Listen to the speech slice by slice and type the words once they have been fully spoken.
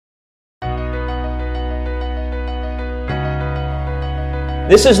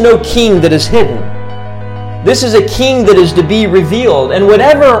This is no king that is hidden. This is a king that is to be revealed. And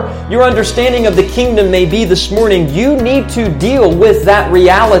whatever your understanding of the kingdom may be this morning, you need to deal with that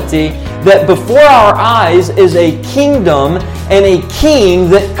reality that before our eyes is a kingdom and a king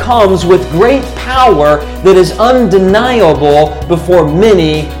that comes with great power that is undeniable before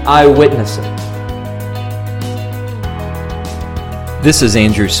many eyewitnesses. This is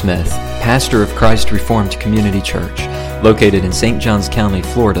Andrew Smith, pastor of Christ Reformed Community Church, located in St. Johns County,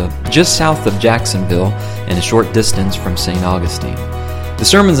 Florida, just south of Jacksonville and a short distance from St. Augustine. The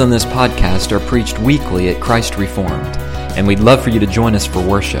sermons on this podcast are preached weekly at Christ Reformed, and we'd love for you to join us for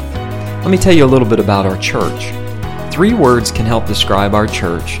worship. Let me tell you a little bit about our church. 3 words can help describe our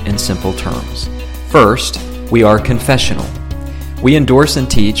church in simple terms. First, we are confessional. We endorse and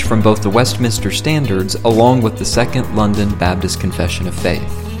teach from both the Westminster Standards along with the Second London Baptist Confession of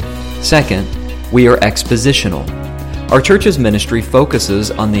Faith. Second, we are expositional. Our church's ministry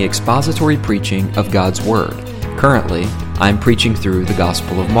focuses on the expository preaching of God's Word. Currently, I'm preaching through the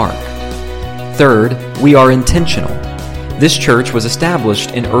Gospel of Mark. Third, we are intentional. This church was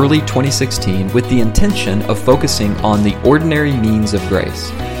established in early 2016 with the intention of focusing on the ordinary means of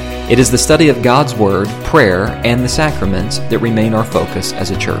grace. It is the study of God's Word, prayer, and the sacraments that remain our focus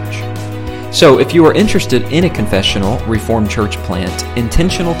as a church. So, if you are interested in a confessional Reformed church plant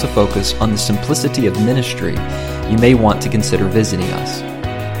intentional to focus on the simplicity of ministry, you may want to consider visiting us.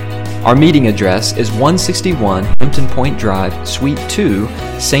 Our meeting address is 161 Hampton Point Drive, Suite 2,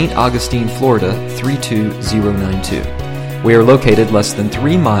 St. Augustine, Florida 32092. We are located less than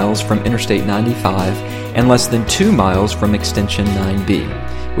 3 miles from Interstate 95 and less than 2 miles from Extension 9B.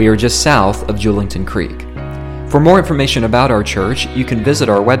 We are just south of Julington Creek. For more information about our church, you can visit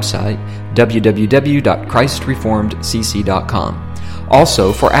our website, www.christreformedcc.com.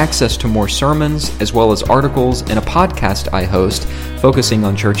 Also, for access to more sermons, as well as articles and a podcast I host focusing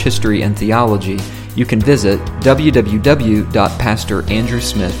on church history and theology, you can visit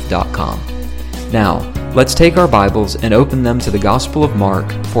www.pastorandrewsmith.com. Now, let's take our Bibles and open them to the Gospel of Mark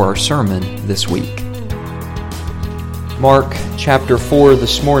for our sermon this week. Mark chapter 4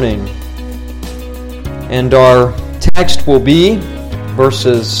 this morning. And our text will be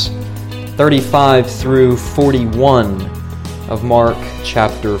verses 35 through 41 of Mark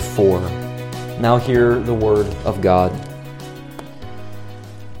chapter 4. Now hear the word of God.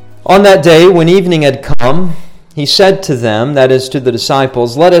 On that day, when evening had come, he said to them, that is to the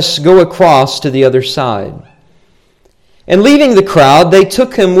disciples, "Let us go across to the other side." And leaving the crowd, they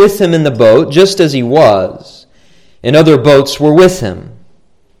took him with them in the boat, just as he was, and other boats were with him.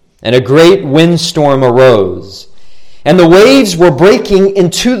 And a great windstorm arose, and the waves were breaking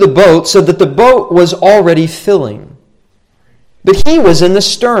into the boat, so that the boat was already filling. But he was in the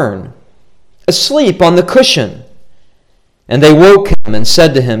stern, asleep on the cushion. And they woke him and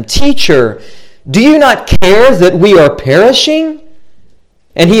said to him, "Teacher, do you not care that we are perishing?"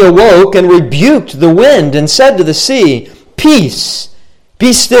 And he awoke and rebuked the wind and said to the sea, "Peace,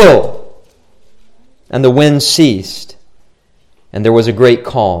 be still." And the wind ceased, and there was a great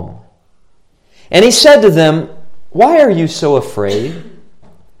calm. And he said to them, "Why are you so afraid?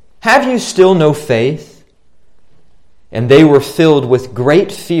 Have you still no faith?" And they were filled with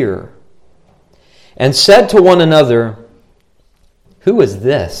great fear, and said to one another, "Who is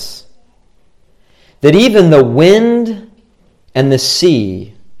this, that even the wind and the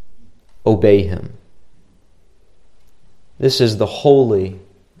sea obey him?" This is the holy,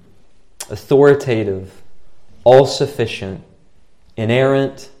 authoritative, all-sufficient,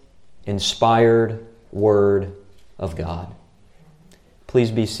 inerrant, inspired Word of God. Please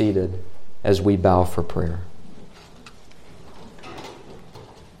be seated as we bow for prayer.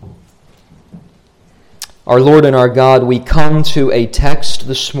 Our Lord and our God, we come to a text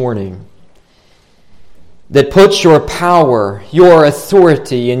this morning that puts your power, your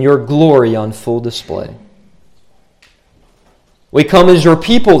authority, and your glory on full display. We come as your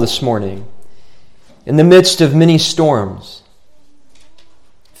people this morning in the midst of many storms,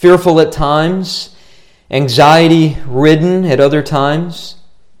 fearful at times, anxiety-ridden at other times,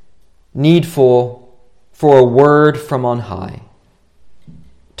 needful for a word from on high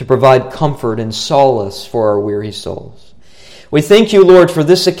to provide comfort and solace for our weary souls. We thank you, Lord, for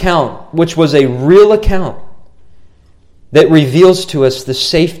this account, which was a real account that reveals to us the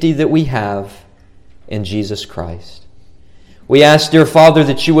safety that we have in Jesus Christ. We ask, dear Father,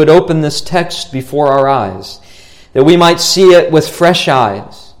 that you would open this text before our eyes, that we might see it with fresh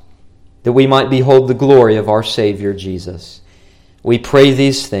eyes, that we might behold the glory of our Savior Jesus. We pray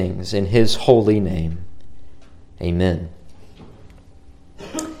these things in His holy name. Amen.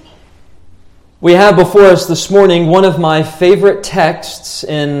 We have before us this morning one of my favorite texts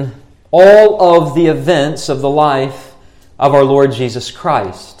in all of the events of the life of our Lord Jesus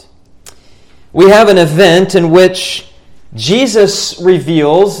Christ. We have an event in which Jesus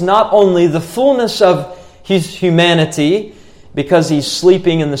reveals not only the fullness of His humanity because He's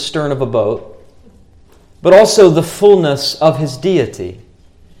sleeping in the stern of a boat, but also the fullness of His deity,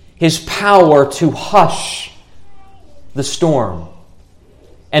 His power to hush the storm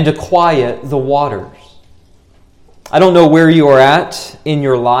and to quiet the waters. I don't know where you are at in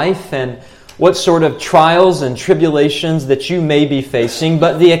your life and what sort of trials and tribulations that you may be facing,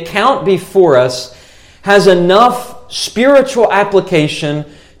 but the account before us has enough spiritual application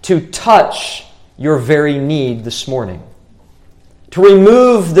to touch your very need this morning, to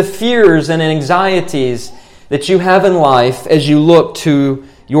remove the fears and anxieties that you have in life as you look to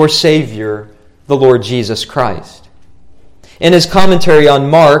your Savior, the Lord Jesus Christ. In his commentary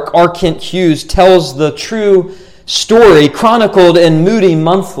on Mark, R. Kent Hughes tells the true story chronicled in Moody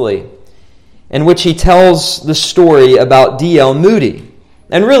Monthly, in which he tells the story about D.L. Moody.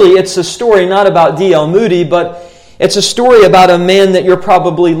 And really, it's a story not about D.L. Moody, but it's a story about a man that you're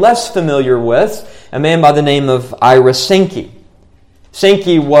probably less familiar with, a man by the name of Ira Sankey.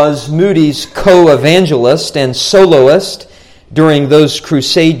 Sankey was Moody's co-evangelist and soloist during those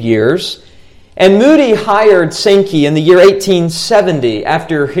crusade years. And Moody hired Sankey in the year 1870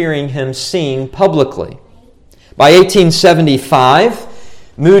 after hearing him sing publicly. By 1875,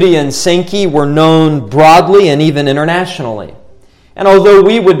 Moody and Sankey were known broadly and even internationally. And although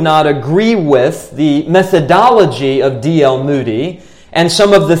we would not agree with the methodology of D.L. Moody and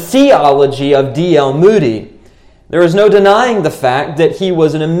some of the theology of D.L. Moody, there is no denying the fact that he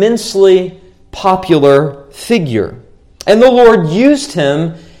was an immensely popular figure. And the Lord used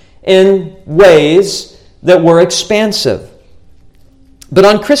him in ways that were expansive. But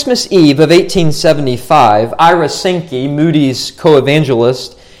on Christmas Eve of 1875, Ira Sankey, Moody's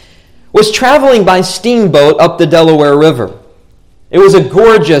co-evangelist, was traveling by steamboat up the Delaware River. It was a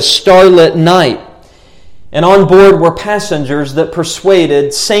gorgeous starlit night, and on board were passengers that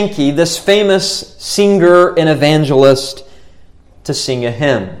persuaded Sankey, this famous singer and evangelist, to sing a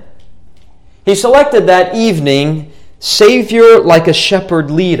hymn. He selected that evening, "Savior, like a shepherd,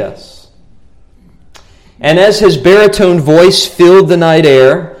 lead us." And as his baritone voice filled the night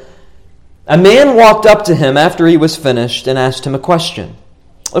air, a man walked up to him after he was finished and asked him a question.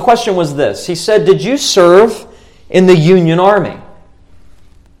 The question was this. He said, "Did you serve in the Union Army?"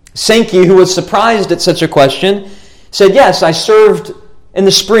 Sankey, who was surprised at such a question, said, "Yes, I served in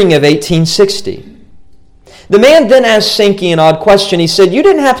the spring of 1860. The man then asked Sankey an odd question. He said, "You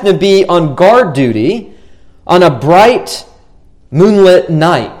didn't happen to be on guard duty on a bright moonlit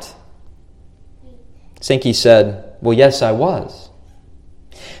night?" Sankey said, "Well, yes, I was."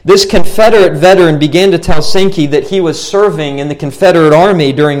 This Confederate veteran began to tell Sankey that he was serving in the Confederate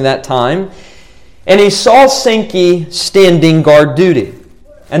Army during that time, and he saw Sankey standing guard duty.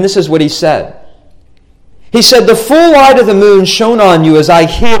 And this is what he said. He said, "The full light of the moon shone on you as I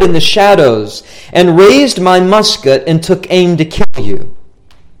hid in the shadows and raised my musket and took aim to kill you.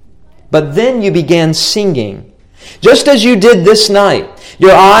 But then you began singing, just as you did this night.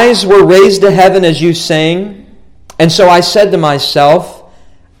 Your eyes were raised to heaven as you sang. And so I said to myself,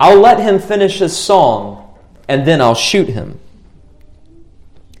 I'll let him finish his song, and then I'll shoot him.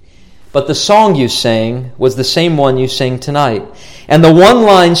 But the song you sang was the same one you sang tonight. And the one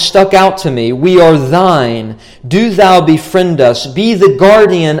line stuck out to me, 'We are thine. Do thou befriend us. Be the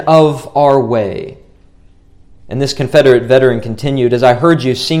guardian of our way.'" And this Confederate veteran continued, "As I heard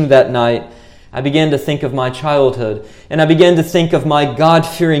you sing that night, I began to think of my childhood, and I began to think of my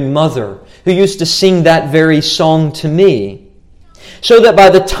God-fearing mother, who used to sing that very song to me. So that by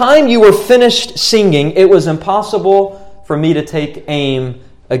the time you were finished singing, it was impossible for me to take aim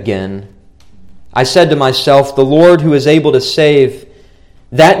again. I said to myself, the Lord who is able to save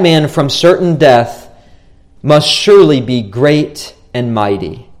that man from certain death must surely be great and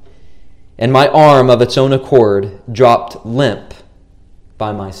mighty. And my arm of its own accord dropped limp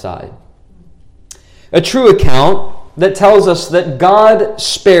by my side." A true account that tells us that God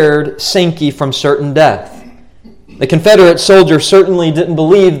spared Sankey from certain death. The Confederate soldier certainly didn't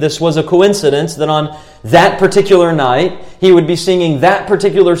believe this was a coincidence, that on that particular night he would be singing that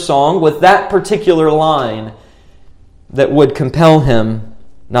particular song with that particular line that would compel him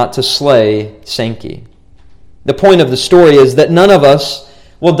not to slay Sankey. The point of the story is that none of us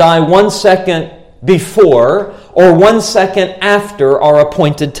will die 1 second before or 1 second after our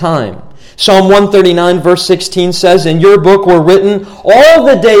appointed time. Psalm 139 verse 16 says, "In your book were written all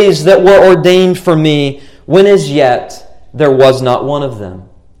the days that were ordained for me, when as yet there was not one of them.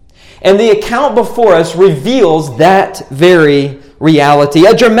 And the account before us reveals that very reality.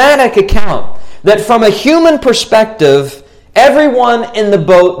 A dramatic account that from a human perspective, everyone in the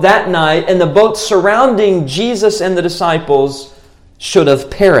boat that night, and the boat surrounding Jesus and the disciples, should have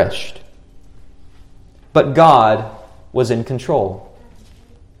perished. But God was in control.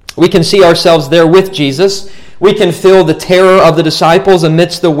 We can see ourselves there with Jesus. We can feel the terror of the disciples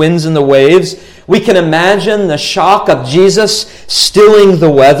amidst the winds and the waves. We can imagine the shock of Jesus stilling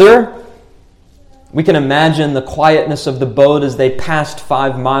the weather. We can imagine the quietness of the boat as they passed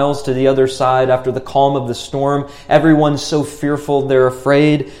 5 miles to the other side after the calm of the storm. Everyone's so fearful they're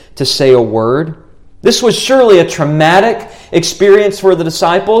afraid to say a word. This was surely a traumatic experience for the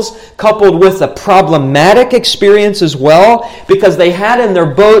disciples, coupled with a problematic experience as well, because they had in their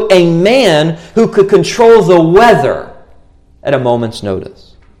boat a man who could control the weather at a moment's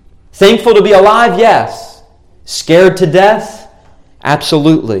notice. Thankful to be alive? Yes. Scared to death?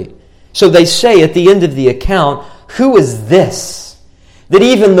 Absolutely. So they say at the end of the account, who is this, that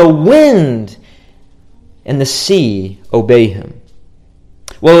even the wind and the sea obey him?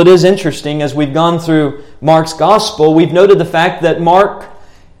 Well, it is interesting, as we've gone through Mark's gospel, we've noted the fact that Mark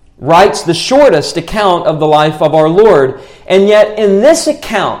writes the shortest account of the life of our Lord. And yet in this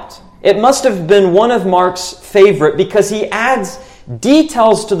account, it must have been one of Mark's favorite because he adds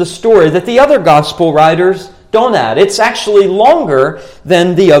details to the story that the other gospel writers don't add. It's actually longer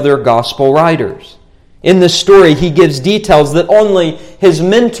than the other gospel writers. In this story, he gives details that only his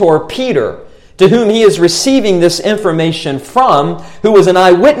mentor, Peter, to whom he is receiving this information from, who was an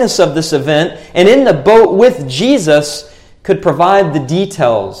eyewitness of this event, and in the boat with Jesus, could provide the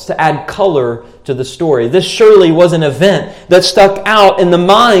details to add color to the story. This surely was an event that stuck out in the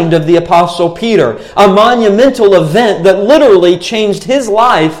mind of the Apostle Peter, a monumental event that literally changed his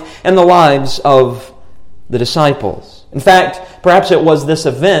life and the lives of the disciples. In fact, perhaps it was this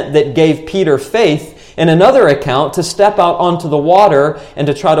event that gave Peter faith in another account to step out onto the water and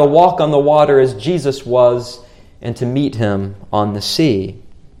to try to walk on the water as Jesus was and to meet him on the sea.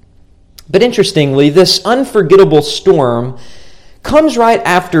 But interestingly, this unforgettable storm comes right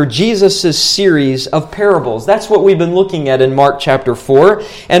after Jesus' series of parables. That's what we've been looking at in Mark chapter 4,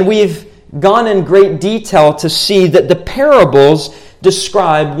 and we've gone in great detail to see that the parables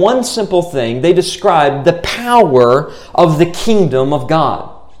describe one simple thing. They describe the power of the kingdom of God.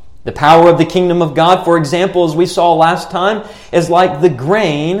 The power of the kingdom of God, for example, as we saw last time, is like the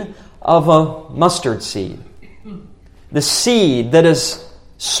grain of a mustard seed. The seed that is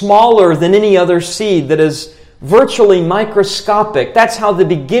smaller than any other seed, that is virtually microscopic. That's how the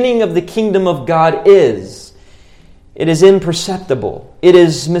beginning of the kingdom of God is. It is imperceptible. It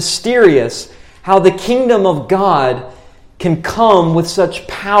is mysterious how the kingdom of God can come with such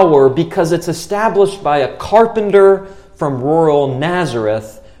power because it's established by a carpenter from rural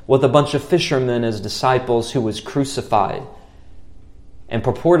Nazareth with a bunch of fishermen as disciples, who was crucified and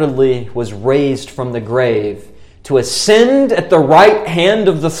purportedly was raised from the grave to ascend at the right hand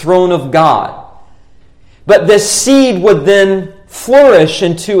of the throne of God. But this seed would then flourish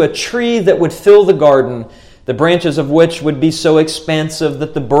into a tree that would fill the garden, the branches of which would be so expansive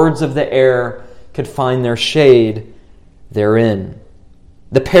that the birds of the air could find their shade therein.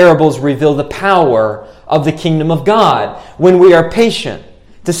 The parables reveal the power of the kingdom of God when we are patient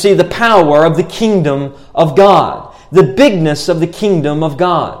to see the power of the kingdom of God, the bigness of the kingdom of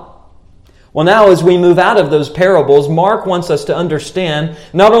God. Well, now as we move out of those parables, Mark wants us to understand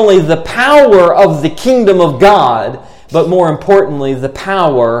not only the power of the kingdom of God, but more importantly, the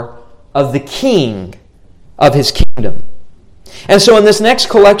power of the king of his kingdom. And so in this next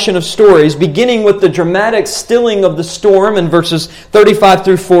collection of stories, beginning with the dramatic stilling of the storm in verses 35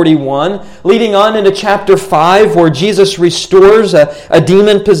 through 41, leading on into chapter 5 where Jesus restores a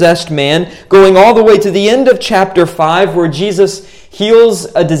demon-possessed man, going all the way to the end of chapter 5 where Jesus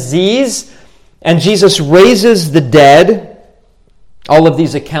heals a disease and Jesus raises the dead. All of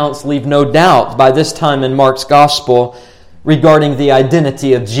these accounts leave no doubt by this time in Mark's gospel regarding the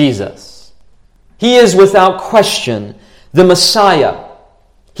identity of Jesus. He is without question the Messiah.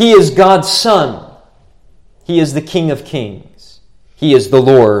 He is God's Son. He is the King of Kings. He is the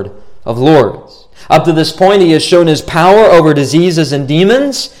Lord of Lords. Up to this point, he has shown his power over diseases and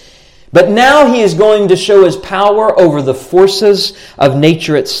demons, but now he is going to show his power over the forces of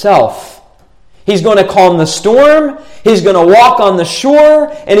nature itself. He's going to calm the storm, he's going to walk on the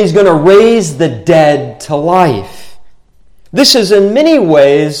shore, and he's going to raise the dead to life. This is in many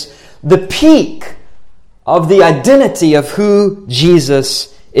ways the peak of the identity of who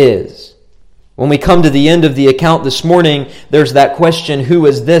Jesus is. When we come to the end of the account this morning, there's that question, who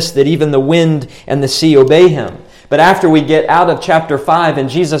is this that even the wind and the sea obey him? But after we get out of chapter 5 and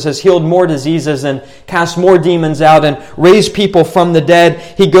Jesus has healed more diseases and cast more demons out and raised people from the dead,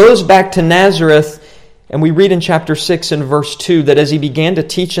 he goes back to Nazareth. And we read in chapter 6 and verse 2 that as he began to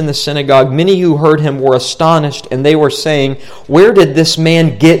teach in the synagogue, many who heard him were astonished, and they were saying, "Where did this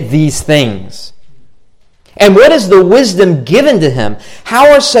man get these things? And what is the wisdom given to him?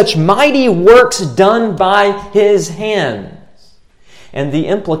 How are such mighty works done by his hands?" And the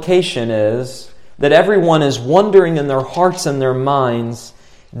implication is that everyone is wondering in their hearts and their minds,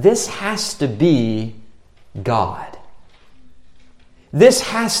 this has to be God. This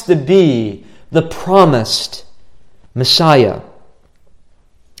has to be the promised Messiah.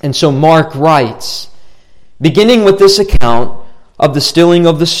 And so Mark writes, beginning with this account of the stilling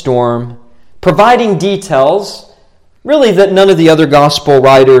of the storm, providing details, really that none of the other gospel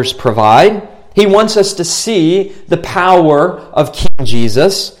writers provide. He wants us to see the power of King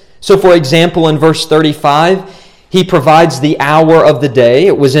Jesus. So for example, in verse 35, he provides the hour of the day.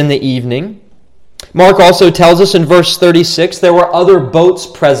 It was in the evening. Mark also tells us in verse 36, there were other boats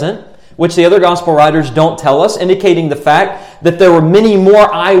present, which the other gospel writers don't tell us, indicating the fact that there were many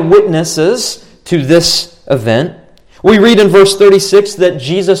more eyewitnesses to this event. We read in verse 36 that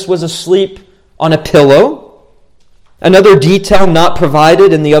Jesus was asleep on a pillow. Another detail not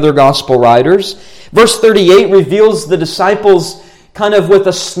provided in the other gospel writers. Verse 38 reveals the disciples kind of with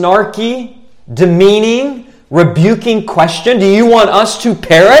a snarky, demeaning, rebuking question. Do you want us to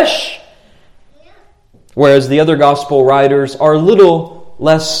perish? Whereas the other gospel writers are a little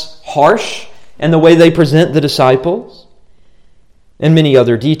less harsh in the way they present the disciples, and many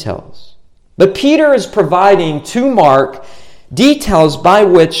other details. But Peter is providing to Mark details by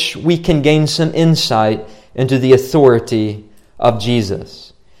which we can gain some insight into the authority of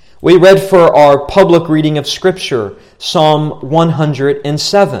Jesus. We read for our public reading of Scripture, Psalm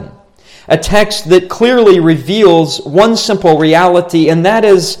 107, a text that clearly reveals one simple reality, and that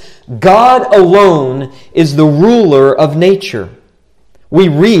is God alone is the ruler of nature. We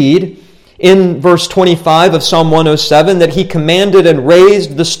read in verse 25 of Psalm 107 that he commanded and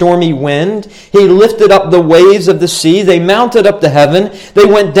raised the stormy wind. He lifted up the waves of the sea. They mounted up to heaven. They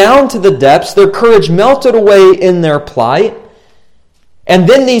went down to the depths. Their courage melted away in their plight. And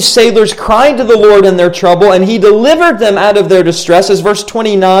then these sailors cried to the Lord in their trouble, and he delivered them out of their distress. As verse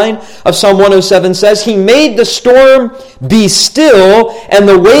 29 of Psalm 107 says, he made the storm be still, and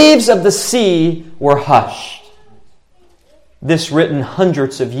the waves of the sea were hushed. This written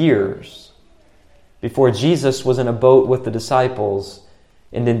hundreds of years before Jesus was in a boat with the disciples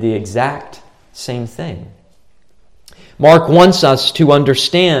and did the exact same thing. Mark wants us to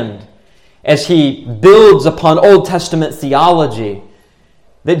understand, as he builds upon Old Testament theology,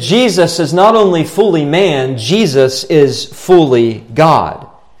 that Jesus is not only fully man, Jesus is fully God.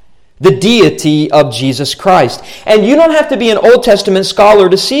 The deity of Jesus Christ. And you don't have to be an Old Testament scholar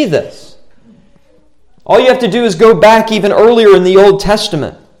to see this. All you have to do is go back even earlier in the Old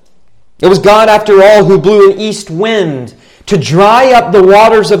Testament. It was God, after all, who blew an east wind to dry up the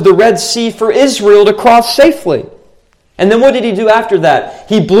waters of the Red Sea for Israel to cross safely. And then what did he do after that?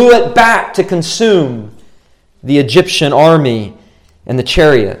 He blew it back to consume the Egyptian army and the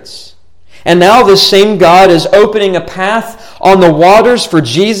chariots. And now this same God is opening a path on the waters for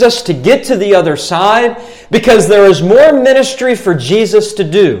Jesus to get to the other side, because there is more ministry for Jesus to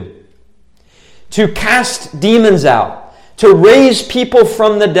do. To cast demons out, to raise people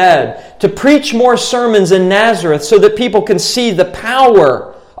from the dead, to preach more sermons in Nazareth so that people can see the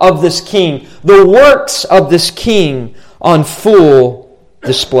power of this King, the works of this King on full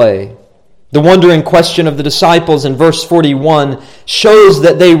display. The wondering question of the disciples in verse 41 shows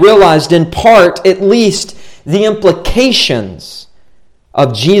that they realized in part, at least, the implications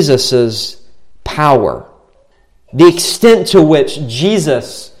of Jesus' power. The extent to which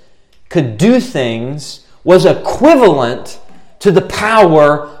Jesus could do things was equivalent to the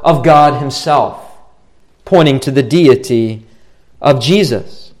power of God Himself, pointing to the deity of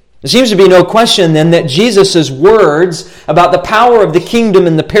Jesus. There seems to be no question then that Jesus' words about the power of the kingdom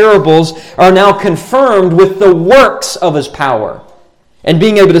in the parables are now confirmed with the works of His power, and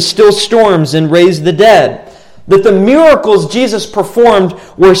being able to still storms and raise the dead. That the miracles Jesus performed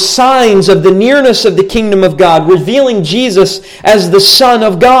were signs of the nearness of the kingdom of God, revealing Jesus as the Son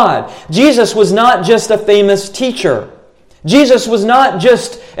of God. Jesus was not just a famous teacher. Jesus was not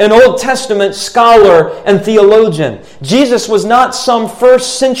just an Old Testament scholar and theologian. Jesus was not some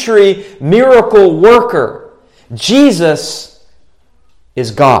first century miracle worker. Jesus is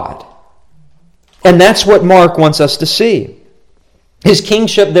God. And that's what Mark wants us to see. His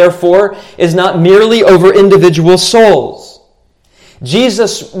kingship, therefore, is not merely over individual souls.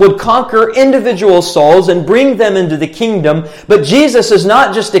 Jesus would conquer individual souls and bring them into the kingdom. But Jesus is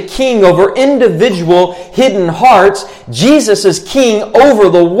not just a king over individual hidden hearts. Jesus is king over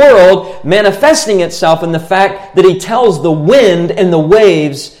the world, manifesting itself in the fact that he tells the wind and the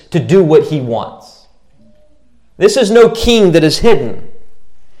waves to do what he wants. This is no king that is hidden.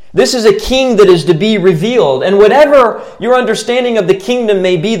 This is a king that is to be revealed. And whatever your understanding of the kingdom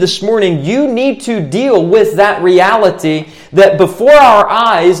may be this morning, you need to deal with that reality that before our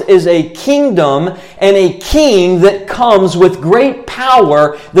eyes is a kingdom and a king that comes with great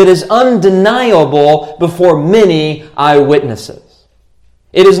power that is undeniable before many eyewitnesses.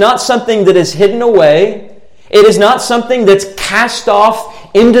 It is not something that is hidden away. It is not something that's cast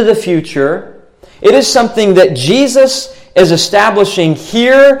off into the future. It is something that Jesus is establishing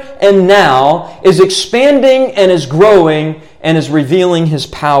here and now, is expanding and is growing and is revealing his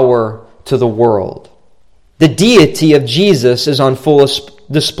power to the world. The deity of Jesus is on full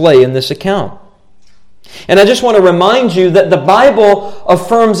display in this account. And I just want to remind you that the Bible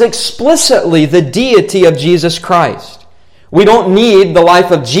affirms explicitly the deity of Jesus Christ. We don't need the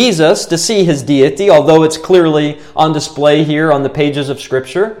life of Jesus to see his deity, although it's clearly on display here on the pages of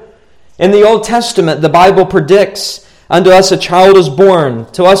Scripture. In the Old Testament, the Bible predicts, "Unto us a child is born,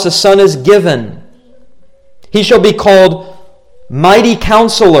 to us a son is given. He shall be called Mighty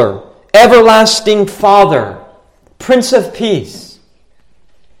Counselor, Everlasting Father, Prince of Peace."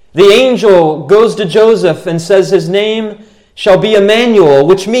 The angel goes to Joseph and says his name shall be Emmanuel,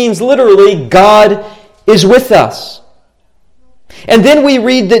 which means literally God is with us. And then we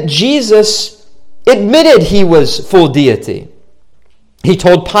read that Jesus admitted he was full deity. He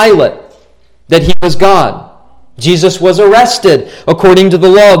told Pilate that he was God. Jesus was arrested according to the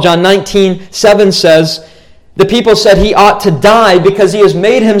law. John 19:7 says, the people said he ought to die because he has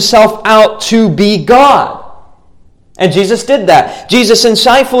made himself out to be God. And Jesus did that. Jesus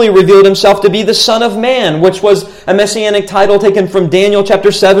insightfully revealed himself to be the Son of Man, which was a messianic title taken from Daniel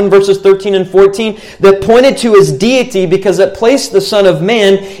chapter 7, verses 13 and 14, that pointed to his deity because it placed the Son of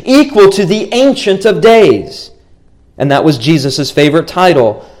Man equal to the Ancient of Days. And that was Jesus' favorite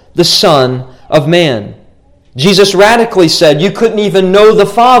title, the Son of Man. Jesus radically said, you couldn't even know the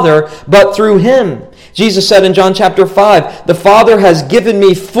Father but through him. Jesus said in John chapter 5, the Father has given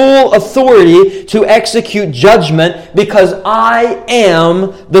me full authority to execute judgment because I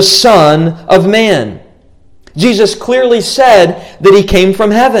am the Son of Man. Jesus clearly said that he came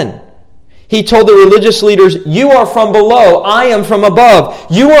from heaven. He told the religious leaders, you are from below, I am from above.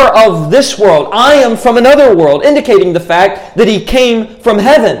 You are of this world, I am from another world, indicating the fact that he came from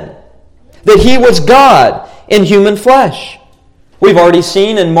heaven, that he was God in human flesh. We've already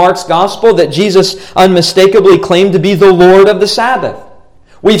seen in Mark's gospel that Jesus unmistakably claimed to be the Lord of the Sabbath.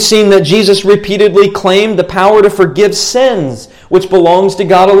 We've seen that Jesus repeatedly claimed the power to forgive sins, which belongs to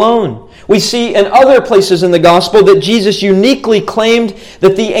God alone. We see in other places in the gospel that Jesus uniquely claimed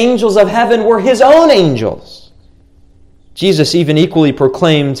that the angels of heaven were his own angels. Jesus even equally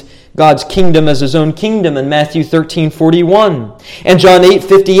proclaimed God's kingdom as his own kingdom in Matthew 13:41. And John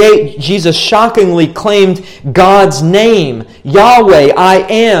 8:58, Jesus shockingly claimed God's name, Yahweh, I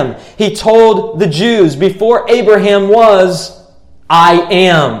am. He told the Jews, before Abraham was, I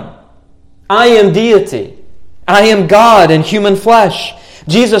am. I am deity. I am God in human flesh.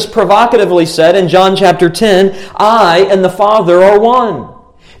 Jesus provocatively said in John chapter 10, I and the Father are one.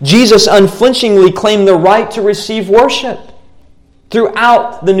 Jesus unflinchingly claimed the right to receive worship.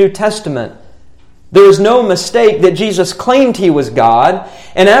 Throughout the New Testament, there is no mistake that Jesus claimed he was God.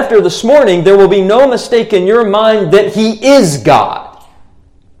 And after this morning, there will be no mistake in your mind that he is God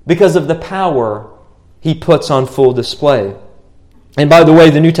because of the power he puts on full display. And by the way,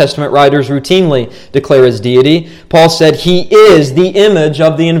 the New Testament writers routinely declare his deity. Paul said he is the image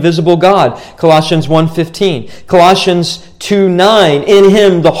of the invisible God. Colossians 1:15. Colossians 2:9. In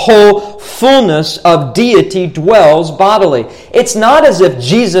him the whole fullness of deity dwells bodily. It's not as if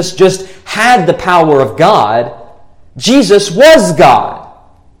Jesus just had the power of God. Jesus was God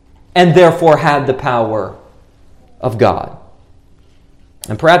and therefore had the power of God.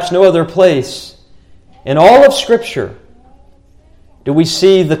 And perhaps no other place in all of Scripture do we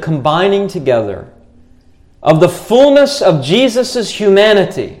see the combining together of the fullness of Jesus'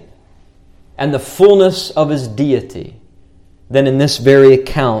 humanity and the fullness of his deity than in this very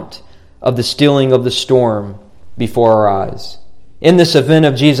account of the stilling of the storm before our eyes. In this event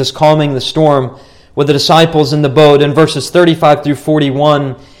of Jesus calming the storm with the disciples in the boat, in verses 35 through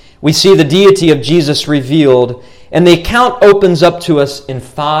 41, we see the deity of Jesus revealed, and the account opens up to us in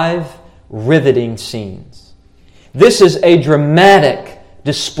 5 riveting scenes. This is a dramatic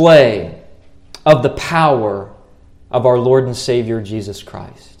display of the power of our Lord and Savior Jesus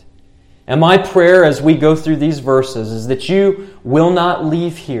Christ. And my prayer as we go through these verses is that you will not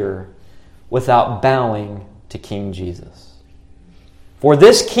leave here without bowing to King Jesus. For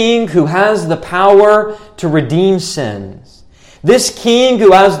this King who has the power to redeem sins, this King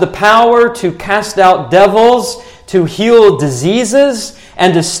who has the power to cast out devils, to heal diseases,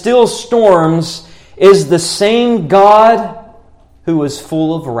 and to still storms, is the same God who is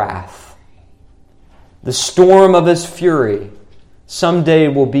full of wrath. The storm of His fury someday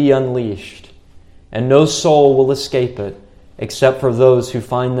will be unleashed, and no soul will escape it except for those who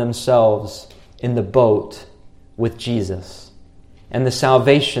find themselves in the boat with Jesus and the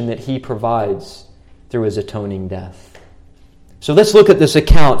salvation that He provides through His atoning death. So let's look at this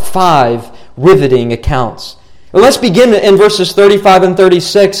account, 5 riveting accounts. Well, let's begin in verses 35 and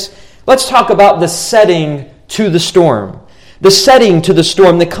 36. Let's talk about the setting to the storm. The setting to the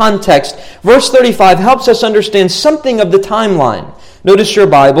storm, the context. Verse 35 helps us understand something of the timeline. Notice your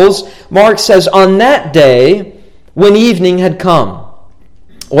Bibles. Mark says, on that day when evening had come.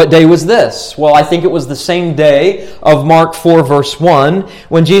 What day was this? Well, I think it was the same day of Mark 4, verse 1,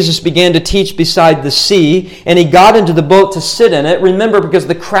 when Jesus began to teach beside the sea, and He got into the boat to sit in it. Remember, because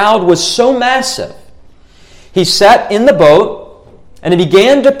the crowd was so massive. He sat in the boat, and He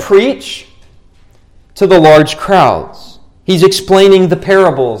began to preach to the large crowds. He's explaining the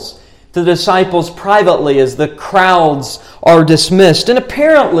parables to the disciples privately as the crowds are dismissed. And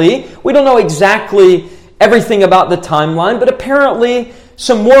apparently, we don't know exactly everything about the timeline, but apparently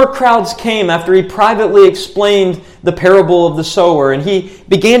some more crowds came after He privately explained the parable of the sower, and He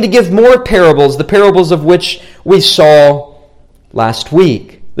began to give more parables, the parables of which we saw last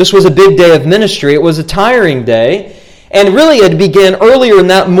week. This was a big day of ministry. It was a tiring day, and really it began earlier in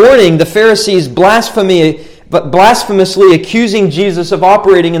that morning, the Pharisees blasphemously accusing Jesus of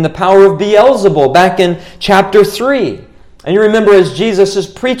operating in the power of Beelzebul back in chapter 3. And you remember as Jesus is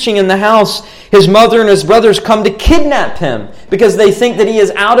preaching in the house, His mother and His brothers come to kidnap Him because they think that He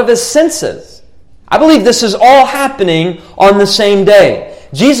is out of His senses. I believe this is all happening on the same day.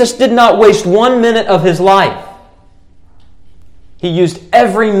 Jesus did not waste 1 minute of His life. He used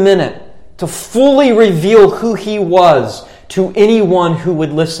every minute to fully reveal who He was to anyone who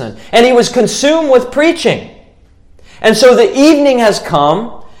would listen. And He was consumed with preaching. And so the evening has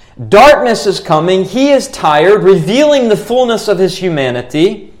come. Darkness is coming. He is tired, revealing the fullness of His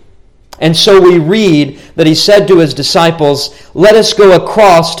humanity. And so we read that He said to His disciples, let us go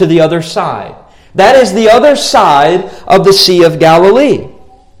across to the other side. That is the other side of the Sea of Galilee.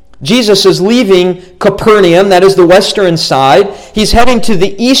 Jesus is leaving Capernaum, that is the western side. He's heading to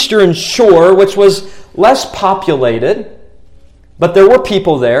the eastern shore, which was less populated, but there were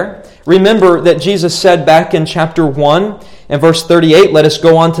people there. Remember that Jesus said back in chapter 1 and verse 38, let us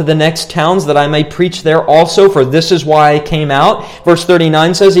go on to the next towns that I may preach there also, for this is why I came out. Verse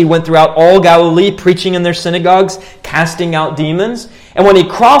 39 says He went throughout all Galilee, preaching in their synagogues, casting out demons. And when He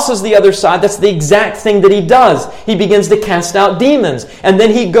crosses the other side, that's the exact thing that He does. He begins to cast out demons. And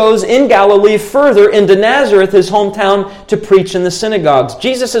then He goes in Galilee further into Nazareth, His hometown, to preach in the synagogues.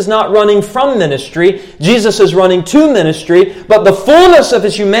 Jesus is not running from ministry. Jesus is running to ministry. But the fullness of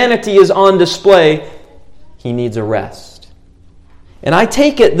His humanity is on display. He needs a rest. And I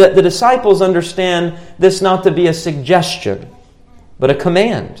take it that the disciples understand this not to be a suggestion, but a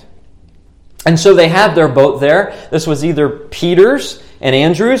command. And so they have their boat there. This was either Peter's and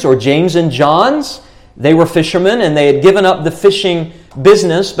Andrew's or James and John's. They were fishermen and they had given up the fishing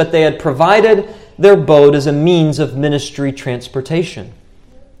business, but they had provided their boat as a means of ministry transportation.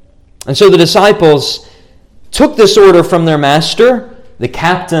 And so the disciples took this order from their master, the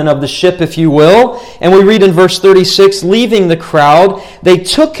captain of the ship, if you will. And we read in verse 36, leaving the crowd, they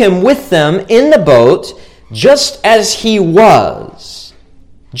took Him with them in the boat, just as He was.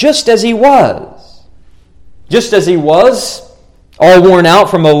 Just as He was. Just as He was, all worn out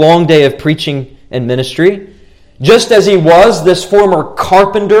from a long day of preaching and ministry. Just as He was, this former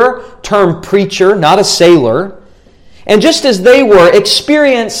carpenter turned preacher, not a sailor. And just as they were,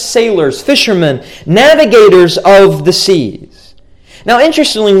 experienced sailors, fishermen, navigators of the seas. Now,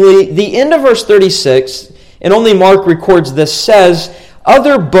 interestingly, the end of verse 36, and only Mark records this, says,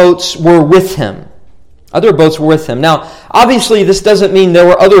 other boats were with Him. Other boats were with Him. Now, obviously, this doesn't mean there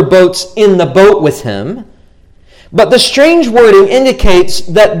were other boats in the boat with Him. But the strange wording indicates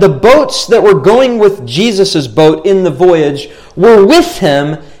that the boats that were going with Jesus' boat in the voyage were with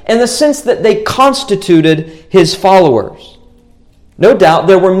Him in the sense that they constituted His followers. No doubt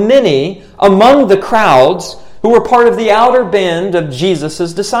there were many among the crowds who were part of the outer band of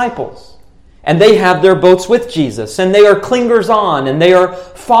Jesus' disciples. And they have their boats with Jesus, and they are clingers on, and they are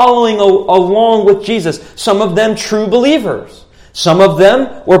following along with Jesus. Some of them true believers. Some of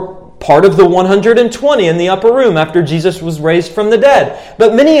them were part of the 120 in the upper room after Jesus was raised from the dead.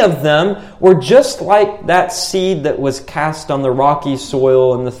 But many of them were just like that seed that was cast on the rocky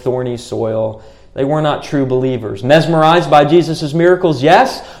soil and the thorny soil. They were not true believers. Mesmerized by Jesus' miracles,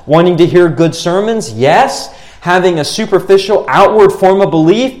 yes. Wanting to hear good sermons, yes. Having a superficial outward form of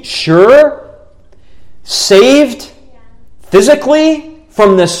belief, sure. Saved physically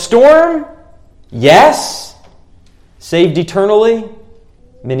from the storm? Yes. Saved eternally?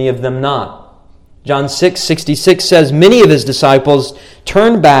 Many of them not. John 6:66 says, many of his disciples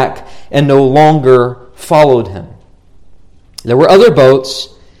turned back and no longer followed him. There were other boats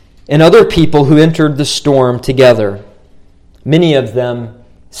and other people who entered the storm together. Many of them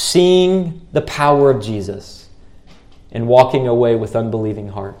seeing the power of Jesus and walking away with unbelieving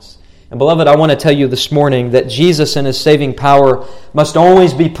hearts. And beloved, I want to tell you this morning that Jesus and His saving power must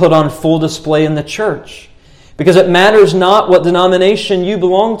always be put on full display in the church. Because it matters not what denomination you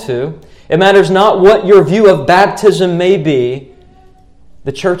belong to. It matters not what your view of baptism may be.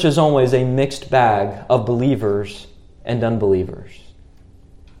 The church is always a mixed bag of believers and unbelievers.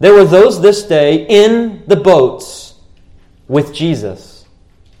 There were those this day in the boats with Jesus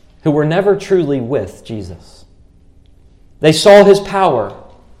who were never truly with Jesus. They saw His power,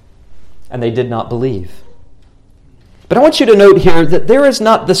 and they did not believe. But I want you to note here that there is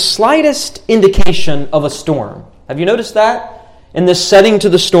not the slightest indication of a storm. Have you noticed that in this setting to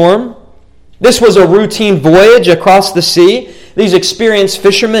the storm? This was a routine voyage across the sea. These experienced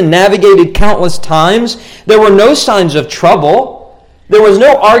fishermen navigated countless times. There were no signs of trouble. There was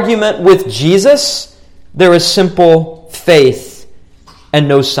no argument with Jesus. There is simple faith and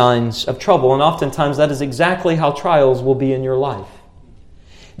no signs of trouble. And oftentimes that is exactly how trials will be in your life.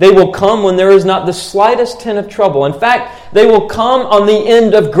 They will come when there is not the slightest hint of trouble. In fact, they will come on the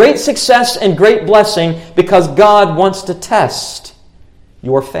end of great success and great blessing because God wants to test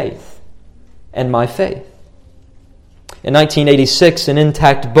your faith and my faith. In 1986, an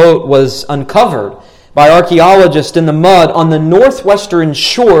intact boat was uncovered by archaeologists in the mud on the northwestern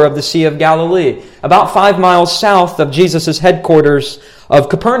shore of the Sea of Galilee, about 5 miles south of Jesus' headquarters of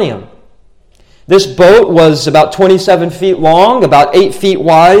Capernaum. This boat was about 27 feet long, about 8 feet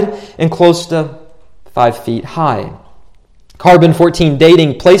wide, and close to 5 feet high. Carbon-14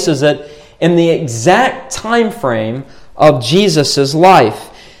 dating places it in the exact time frame of Jesus'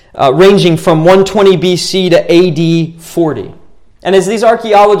 life, ranging from 120 BC to AD 40. And as these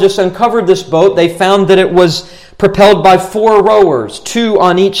archaeologists uncovered this boat, they found that it was propelled by 4 rowers, 2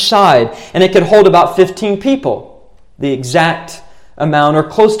 on each side, and it could hold about 15 people, the exact amount, or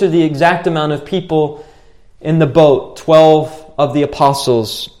close to the exact amount of people in the boat, 12 of the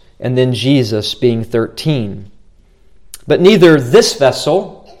apostles, and then Jesus being 13. But neither this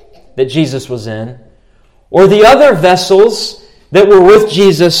vessel that Jesus was in, or the other vessels that were with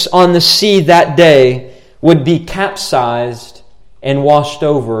Jesus on the sea that day would be capsized and washed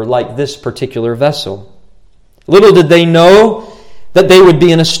over like this particular vessel. Little did they know that they would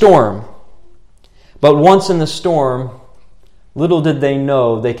be in a storm. But once in the storm, little did they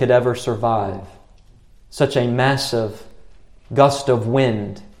know they could ever survive such a massive gust of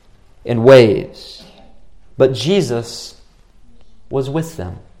wind and waves. But Jesus was with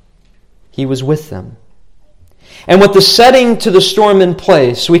them. He was with them. And with the setting to the storm in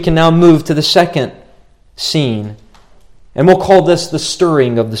place, we can now move to the second scene. And we'll call this the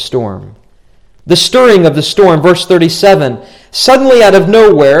stirring of the storm. The stirring of the storm, verse 37. Suddenly out of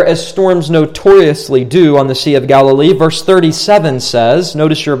nowhere, as storms notoriously do on the Sea of Galilee, verse 37 says,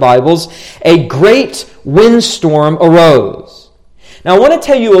 notice your Bibles, a great windstorm arose. Now I want to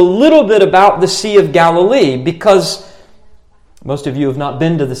tell you a little bit about the Sea of Galilee because most of you have not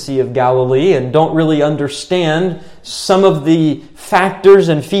been to the Sea of Galilee and don't really understand some of the factors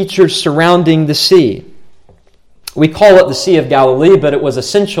and features surrounding the sea. We call it the Sea of Galilee, but it was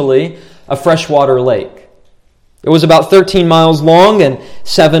essentially a freshwater lake. It was about 13 miles long and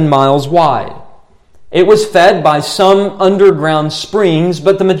 7 miles wide. It was fed by some underground springs,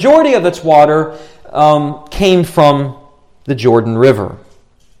 but the majority of its water came from the Jordan River.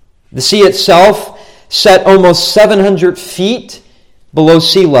 The sea itself set almost 700 feet below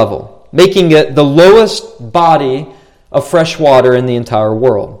sea level, making it the lowest body of fresh water in the entire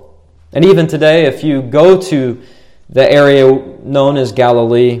world. And even today, if you go to the area known as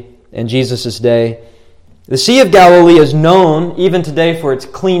Galilee in Jesus' day, the Sea of Galilee is known even today for its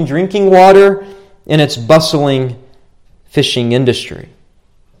clean drinking water and its bustling fishing industry.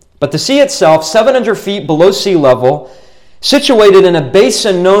 But the sea itself, 700 feet below sea level, situated in a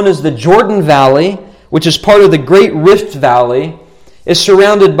basin known as the Jordan Valley, which is part of the Great Rift Valley, is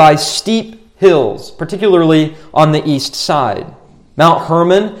surrounded by steep hills, particularly on the east side. Mount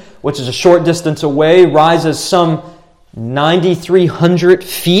Hermon, which is a short distance away, rises some 9,300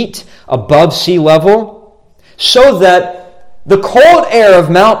 feet above sea level, so that the cold air of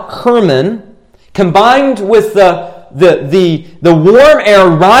Mount Hermon, combined with the warm air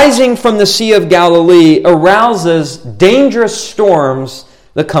rising from the Sea of Galilee, arouses dangerous storms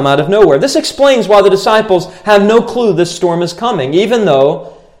that come out of nowhere. This explains why the disciples have no clue this storm is coming, even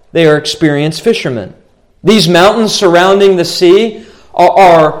though they are experienced fishermen. These mountains surrounding the sea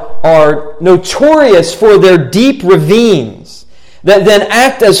are notorious for their deep ravines that then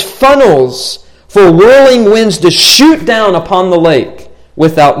act as funnels for whirling winds to shoot down upon the lake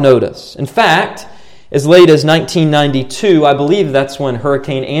without notice. In fact, as late as 1992, I believe that's when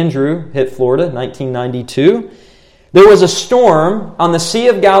Hurricane Andrew hit Florida, 1992, there was a storm on the Sea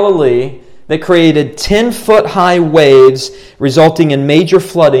of Galilee that created 10-foot-high waves, resulting in major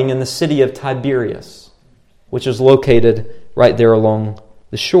flooding in the city of Tiberias, which is located right there along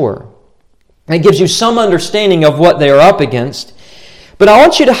the shore. And it gives you some understanding of what they are up against. But I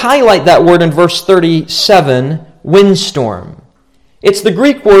want you to highlight that word in verse 37, windstorm. It's the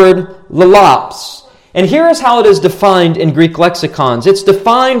Greek word lalaps. And here is how it is defined in Greek lexicons. It's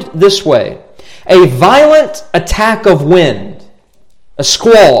defined this way: a violent attack of wind, a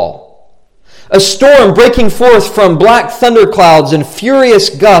squall, a storm breaking forth from black thunderclouds and furious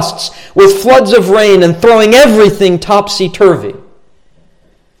gusts with floods of rain and throwing everything topsy-turvy.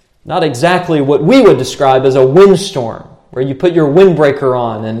 Not exactly what we would describe as a windstorm, where you put your windbreaker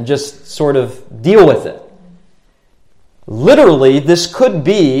on and just sort of deal with it. Literally, this could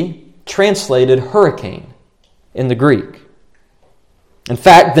be translated hurricane in the Greek. In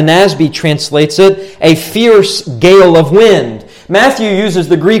fact, the NASB translates it a fierce gale of wind. Matthew uses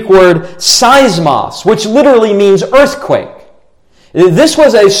the Greek word seismos, which literally means earthquake. This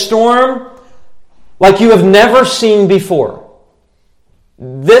was a storm like you have never seen before.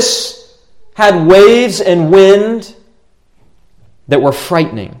 This had waves and wind that were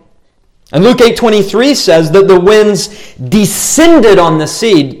frightening. And Luke 8:23 says that the winds descended on the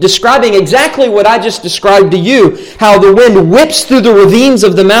sea, describing exactly what I just described to you, how the wind whips through the ravines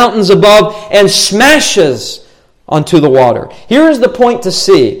of the mountains above and smashes onto the water. Here is the point to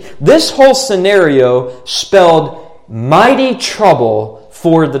see. This whole scenario spelled mighty trouble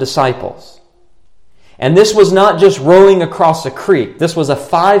for the disciples. And this was not just rowing across a creek. This was a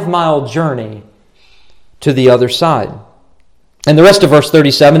 5-mile journey to the other side. And the rest of verse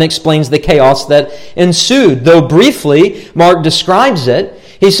 37 explains the chaos that ensued. Though briefly, Mark describes it.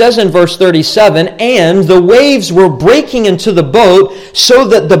 He says in verse 37, "And the waves were breaking into the boat so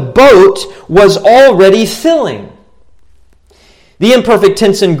that the boat was already filling." The imperfect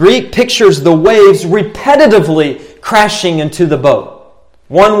tense in Greek pictures the waves repetitively crashing into the boat.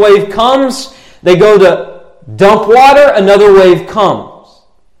 One wave comes, they go to dump water, another wave comes.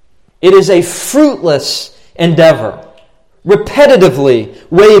 It is a fruitless endeavor. Repetitively,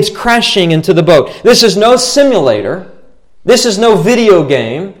 waves crashing into the boat. This is no simulator. This is no video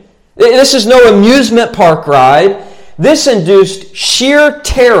game. This is no amusement park ride. This induced sheer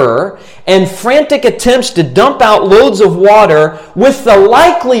terror and frantic attempts to dump out loads of water, with the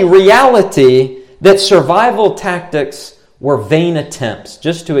likely reality that survival tactics were vain attempts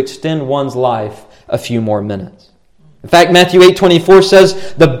just to extend one's life a few more minutes. In fact, Matthew 8:24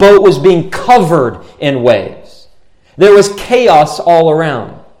 says the boat was being covered in waves. There was chaos all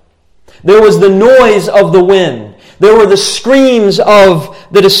around. There was the noise of the wind. There were the screams of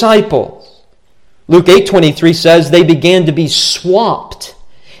the disciples. Luke 8:23 says they began to be swamped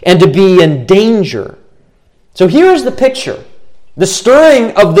and to be in danger. So here's the picture. The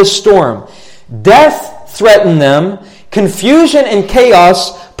stirring of this storm. Death threatened them. Confusion and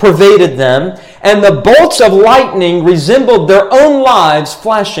chaos pervaded them. And the bolts of lightning resembled their own lives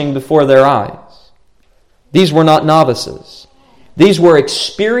flashing before their eyes. These were not novices. These were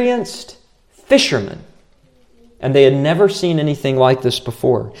experienced fishermen. And they had never seen anything like this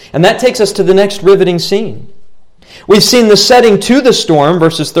before. And that takes us to the next riveting scene. We've seen the setting to the storm,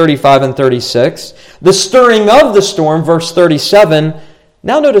 verses 35 and 36. The stirring of the storm, verse 37.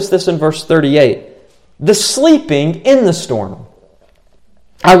 Now notice this in verse 38. The sleeping in the storm.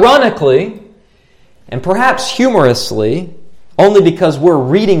 Ironically, and perhaps humorously, only because we're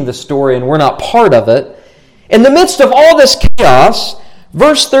reading the story and we're not part of it, in the midst of all this chaos,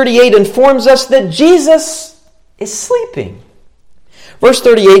 verse 38 informs us that Jesus is sleeping. Verse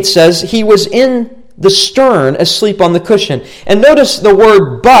 38 says, He was in the stern, asleep on the cushion. And notice the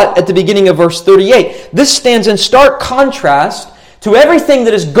word but at the beginning of verse 38. This stands in stark contrast to everything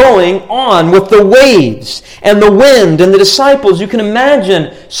that is going on with the waves and the wind and the disciples. You can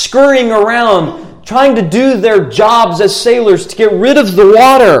imagine scurrying around, trying to do their jobs as sailors to get rid of the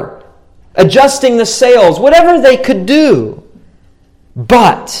water, adjusting the sails, whatever they could do.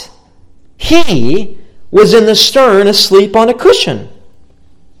 But he was in the stern asleep on a cushion.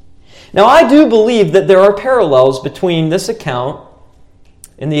 Now, I do believe that there are parallels between this account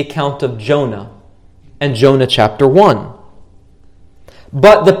and the account of Jonah and Jonah chapter 1.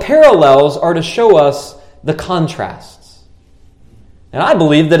 But the parallels are to show us the contrasts. And I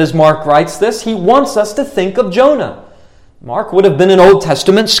believe that as Mark writes this, he wants us to think of Jonah. Mark would have been an Old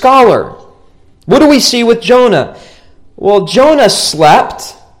Testament scholar. What do we see with Jonah? Well, Jonah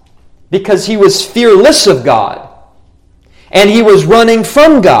slept because he was fearless of God, and he was running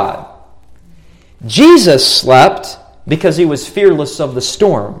from God. Jesus slept because he was fearless of the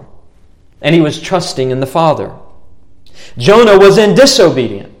storm, and he was trusting in the Father. Jonah was in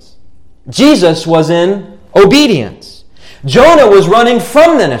disobedience. Jesus was in obedience. Jonah was running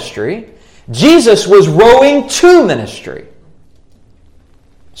from ministry. Jesus was rowing to ministry.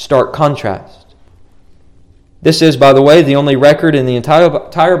 Stark contrast. This is, by the way, the only record in the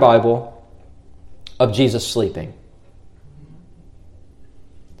entire Bible of Jesus sleeping.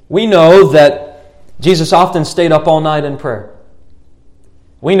 We know that Jesus often stayed up all night in prayer.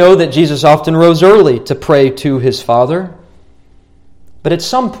 We know that Jesus often rose early to pray to his Father. But at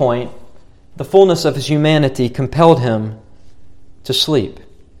some point, the fullness of his humanity compelled him to sleep.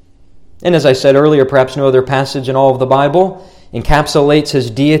 And as I said earlier, perhaps no other passage in all of the Bible encapsulates his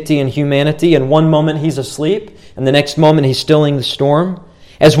deity and humanity. In one moment he's asleep, and the next moment he's stilling the storm.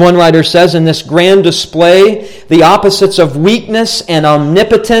 As one writer says, in this grand display, the opposites of weakness and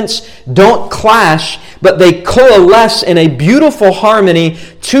omnipotence don't clash, but they coalesce in a beautiful harmony,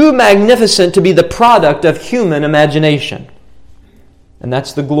 too magnificent to be the product of human imagination. And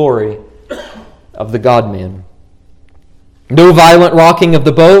that's the glory of the God-man. No violent rocking of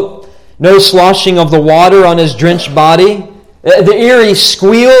the boat, no sloshing of the water on his drenched body, the eerie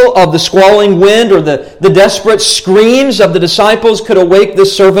squeal of the squalling wind or the desperate screams of the disciples could awake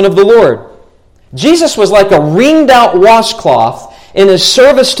this servant of the Lord. Jesus was like a wringed-out washcloth in his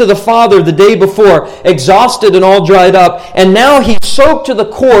service to the Father the day before, exhausted and all dried up, and now he's soaked to the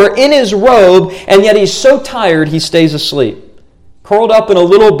core in his robe, and yet he's so tired he stays asleep. Curled up in a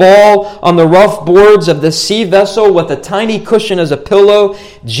little ball on the rough boards of the sea vessel with a tiny cushion as a pillow,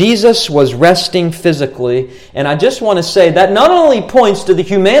 Jesus was resting physically. And I just want to say that not only points to the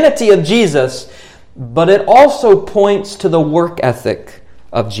humanity of Jesus, but it also points to the work ethic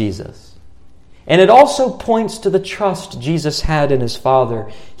of Jesus. And it also points to the trust Jesus had in his Father.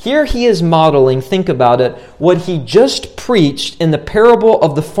 Here he is modeling, think about it, what he just preached in the parable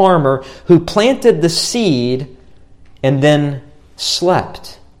of the farmer who planted the seed and then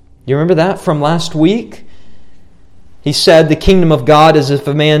slept. You remember that from last week? He said, the kingdom of God is if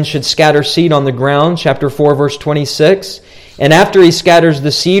a man should scatter seed on the ground, chapter 4, verse 26. And after he scatters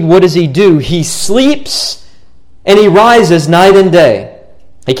the seed, what does he do? He sleeps and he rises night and day.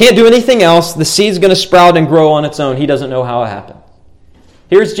 He can't do anything else. The seed's going to sprout and grow on its own. He doesn't know how it happened.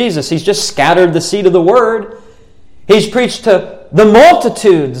 Here's Jesus. He's just scattered the seed of the word. He's preached to the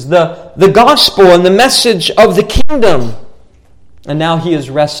multitudes, the gospel and the message of the kingdom. And now he is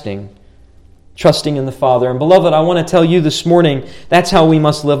resting, trusting in the Father. And beloved, I want to tell you this morning, that's how we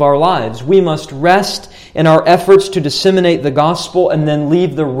must live our lives. We must rest in our efforts to disseminate the gospel and then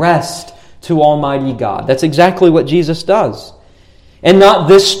leave the rest to Almighty God. That's exactly what Jesus does. And not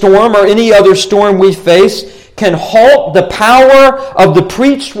this storm or any other storm we face can halt the power of the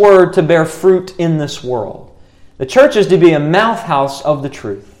preached word to bear fruit in this world. The church is to be a mouthhouse of the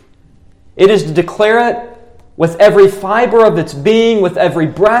truth. It is to declare it with every fiber of its being, with every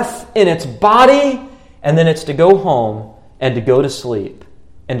breath in its body, and then it's to go home and to go to sleep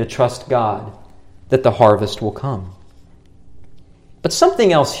and to trust God that the harvest will come. But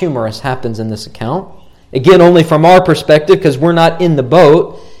something else humorous happens in this account. Again, only from our perspective, because we're not in the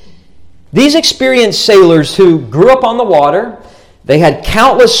boat. These experienced sailors who grew up on the water, they had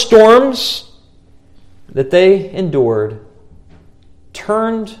countless storms that they endured,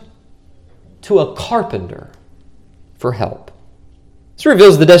 turned to a carpenter for help. This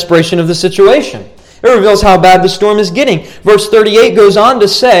reveals the desperation of the situation. It reveals how bad the storm is getting. Verse 38 goes on to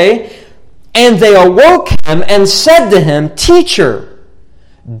say, and they awoke him and said to him, Teacher,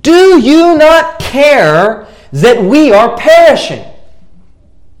 do you not care that we are perishing?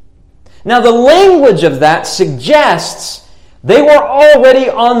 Now the language of that suggests they were already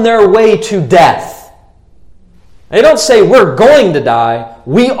on their way to death. They don't say we're going to die.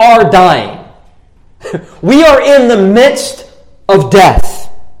 We are dying. We are in the midst of death.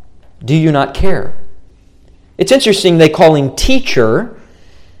 Do you not care? It's interesting they call him teacher.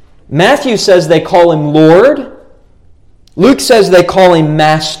 Matthew says they call him Lord. Luke says they call him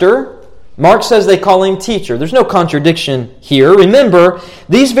master. Mark says they call him teacher. There's no contradiction here. Remember,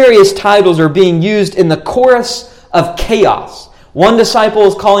 these various titles are being used in the chorus of chaos. One disciple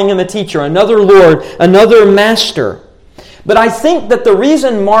is calling him a teacher, another Lord, another master. But I think that the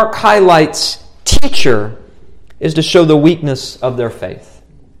reason Mark highlights teacher is to show the weakness of their faith.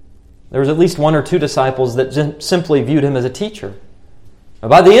 There was at least one or two disciples that simply viewed him as a teacher. Now,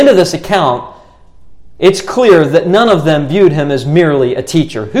 by the end of this account, it's clear that none of them viewed him as merely a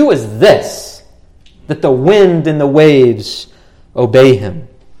teacher. Who is this that the wind and the waves obey him?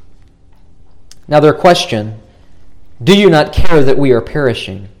 Now their question, do you not care that we are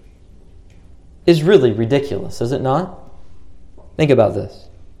perishing, is really ridiculous, is it not? Think about this.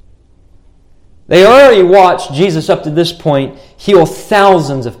 They already watched Jesus up to this point heal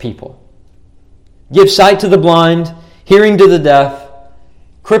thousands of people, give sight to the blind, hearing to the deaf,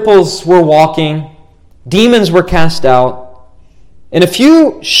 cripples were walking, demons were cast out. In a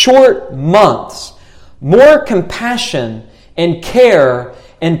few short months, more compassion and care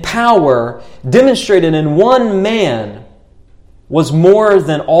and power demonstrated in one man was more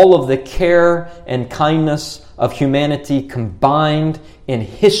than all of the care and kindness of humanity combined in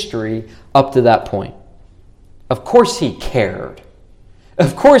history up to that point. Of course he cared.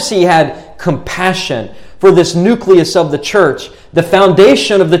 Of course he had compassion for this nucleus of the church, the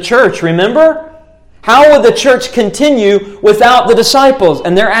foundation of the church, remember? How would the church continue without the disciples?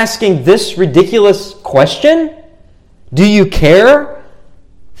 And they're asking this ridiculous question? Do you care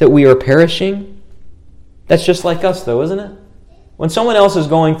that we are perishing? That's just like us, though, isn't it? When someone else is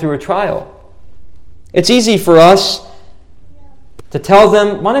going through a trial, it's easy for us to tell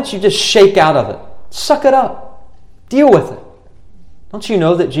them, why don't you just shake out of it? Suck it up. Deal with it. Don't you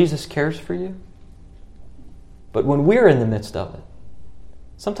know that Jesus cares for you? But when we're in the midst of it,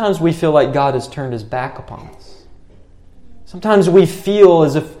 sometimes we feel like God has turned his back upon us. Sometimes we feel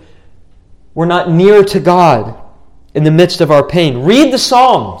as if we're not near to God in the midst of our pain. Read the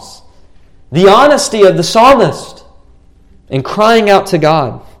Psalms, the honesty of the psalmist, and crying out to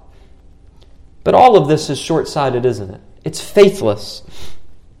God. But all of this is short-sighted, isn't it? It's faithless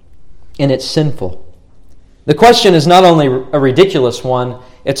and it's sinful. The question is not only a ridiculous one,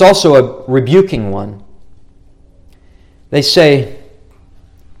 it's also a rebuking one. They say,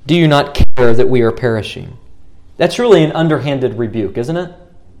 do you not care that we are perishing? That's really an underhanded rebuke, isn't it?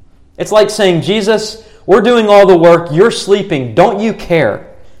 It's like saying, Jesus, we're doing all the work, you're sleeping, don't you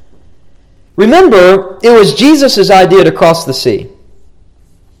care? Remember, it was Jesus' idea to cross the sea.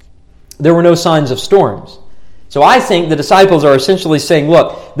 There were no signs of storms. So I think the disciples are essentially saying,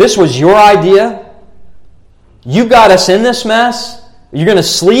 look, this was your idea. You got us in this mess. You're going to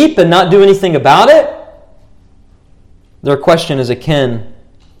sleep and not do anything about it? Their question is akin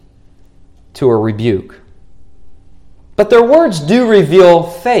to a rebuke. But their words do reveal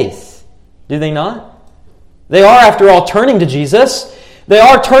faith, do they not? They are, after all, turning to Jesus. They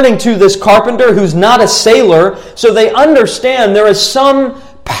are turning to this carpenter who's not a sailor, so they understand there is some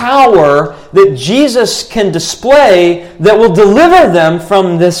power that Jesus can display that will deliver them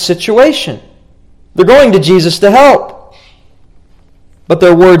from this situation. They're going to Jesus to help. But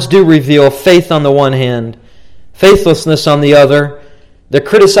their words do reveal faith on the one hand, faithlessness on the other. They're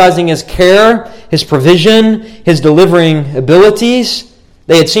criticizing his care, his provision, his delivering abilities.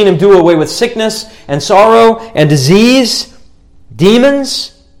 They had seen him do away with sickness and sorrow and disease,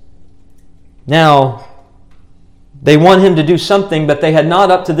 demons. Now, they want him to do something, but they had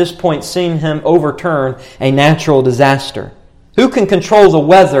not up to this point seen him overturn a natural disaster. Who can control the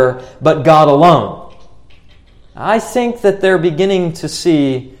weather but God alone? I think that they're beginning to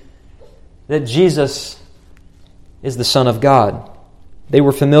see that Jesus is the Son of God. They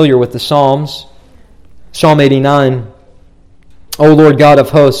were familiar with the Psalms. Psalm 89, O Lord God of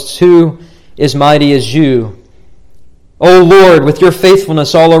hosts, who is mighty as you? O Lord, with your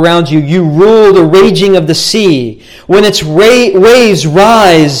faithfulness all around you, you rule the raging of the sea. When its waves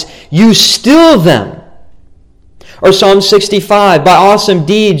rise, you still them. Or Psalm 65, by awesome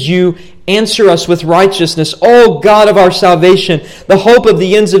deeds you answer us with righteousness. O God of our salvation, the hope of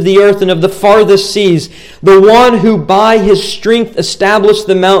the ends of the earth and of the farthest seas, the one who by his strength established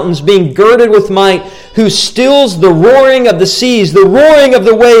the mountains, being girded with might, who stills the roaring of the seas, the roaring of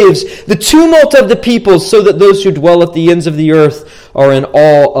the waves, the tumult of the peoples, so that those who dwell at the ends of the earth are in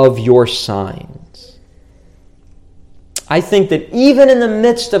awe of your signs. I think that even in the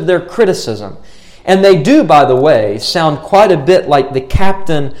midst of their criticism, And they do, by the way, sound quite a bit like the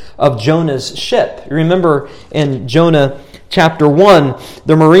captain of Jonah's ship. You remember in Jonah chapter 1,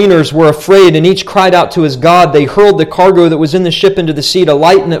 the mariners were afraid and each cried out to his God. They hurled the cargo that was in the ship into the sea to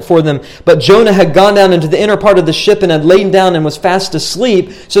lighten it for them. But Jonah had gone down into the inner part of the ship and had lain down and was fast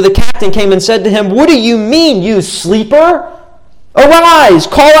asleep. So the captain came and said to him, "What do you mean, you sleeper? Arise,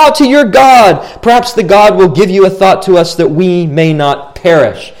 call out to your God. Perhaps the God will give you a thought to us that we may not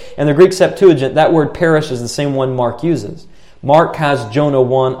perish." In the Greek Septuagint, that word perish is the same one Mark uses. Mark has Jonah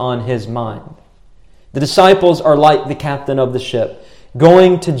 1 on his mind. The disciples are like the captain of the ship,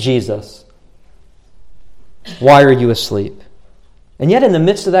 going to Jesus. "Why are you asleep?" And yet in the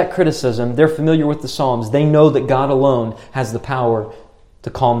midst of that criticism, they're familiar with the Psalms. They know that God alone has the power to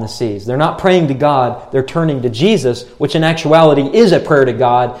calm the seas. They're not praying to God, they're turning to Jesus, which in actuality is a prayer to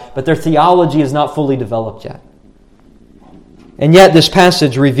God, but their theology is not fully developed yet. And yet this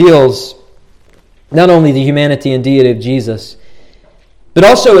passage reveals not only the humanity and deity of Jesus, but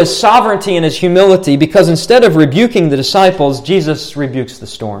also His sovereignty and His humility, because instead of rebuking the disciples, Jesus rebukes the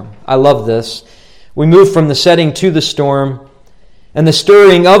storm. I love this. We move from the setting to the storm, and the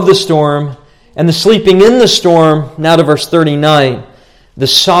stirring of the storm, and the sleeping in the storm, now to verse 39, the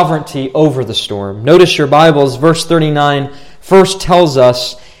sovereignty over the storm. Notice your Bibles, verse 39 first tells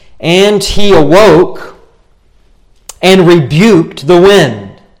us, "And He awoke and rebuked the wind."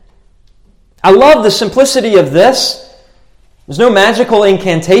 I love the simplicity of this. There's no magical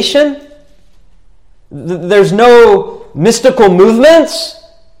incantation. There's no mystical movements.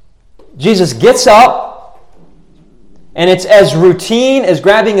 Jesus gets up, and it's as routine as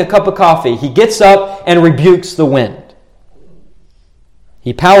grabbing a cup of coffee. He gets up and rebukes the wind.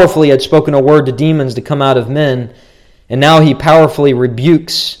 He powerfully had spoken a word to demons to come out of men, and now He powerfully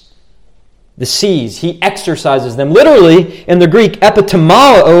rebukes the seas. He exercises them. Literally, in the Greek,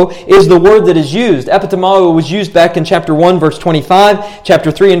 epitomao is the word that is used. Epitomao was used back in chapter 1, verse 25,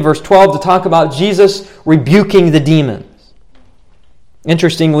 chapter 3 and verse 12 to talk about Jesus rebuking the demons.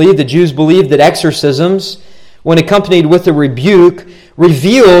 Interestingly, the Jews believed that exorcisms, when accompanied with a rebuke,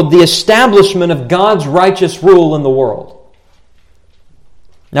 revealed the establishment of God's righteous rule in the world.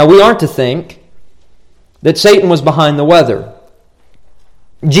 Now, we aren't to think that Satan was behind the weather.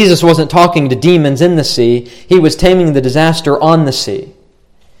 Jesus wasn't talking to demons in the sea. He was taming the disaster on the sea.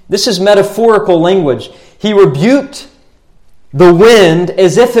 This is metaphorical language. He rebuked the wind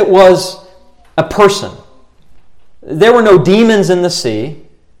as if it was a person. There were no demons in the sea.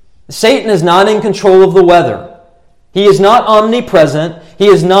 Satan is not in control of the weather. He is not omnipresent. He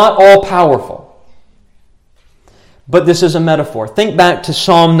is not all-powerful. But this is a metaphor. Think back to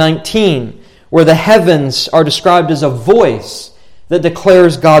Psalm 19, where the heavens are described as a voice that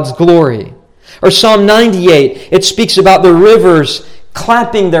declares God's glory. Or Psalm 98, it speaks about the rivers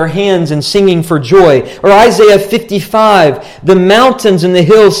clapping their hands and singing for joy. Or Isaiah 55, the mountains and the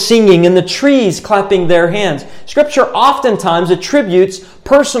hills singing and the trees clapping their hands. Scripture oftentimes attributes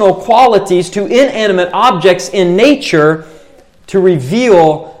personal qualities to inanimate objects in nature to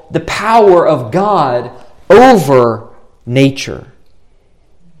reveal the power of God over nature.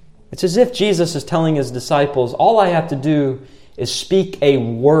 It's as if Jesus is telling His disciples, all I have to do is speak a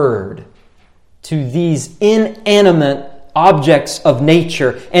word to these inanimate objects of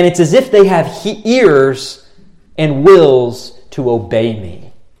nature, and it's as if they have ears and wills to obey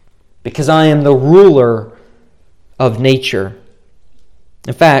me, because I am the ruler of nature.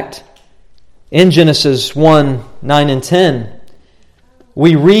 In fact, in Genesis 1, 9 and 10,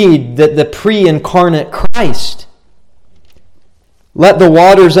 we read that the pre-incarnate Christ, "Let the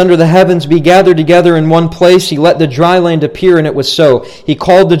waters under the heavens be gathered together in one place. He let the dry land appear, and it was so. He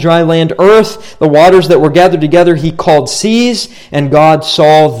called the dry land earth. The waters that were gathered together He called seas, and God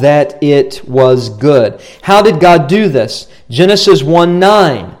saw that it was good." How did God do this? Genesis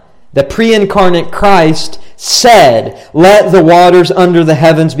 1:9. The pre-incarnate Christ said, "Let the waters under the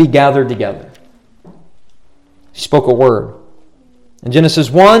heavens be gathered together." He spoke a word. In Genesis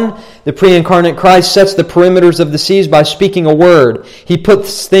 1, the pre-incarnate Christ sets the perimeters of the seas by speaking a word. He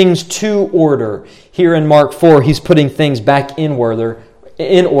puts things to order. Here in Mark 4, He's putting things back in order.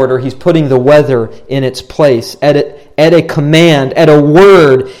 He's putting the weather in its place. At a command, at a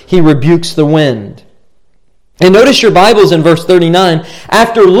word, He rebukes the wind. And notice your Bibles in verse 39.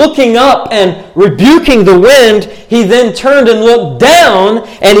 After looking up and rebuking the wind, He then turned and looked down,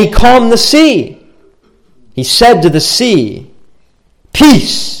 and He calmed the sea. He said to the sea,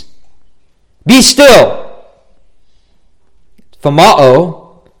 "Peace, be still."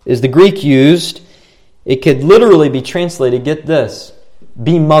 Phomao is the Greek used. It could literally be translated, get this,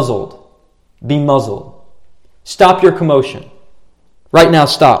 be muzzled. Be muzzled. Stop your commotion. Right now,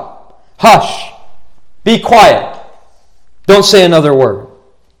 stop. Hush. Be quiet. Don't say another word.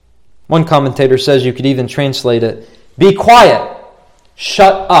 One commentator says you could even translate it, be quiet.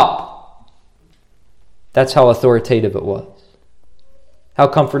 Shut up. That's how authoritative it was. How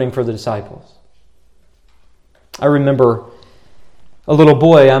comforting for the disciples. I remember a little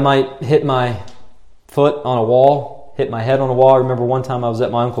boy, I might hit my foot on a wall, hit my head on a wall. I remember one time I was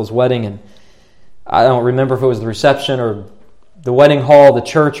at my uncle's wedding, and I don't remember if it was the reception or the wedding hall, the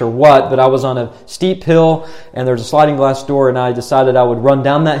church, or what, but I was on a steep hill, and there's a sliding glass door, and I decided I would run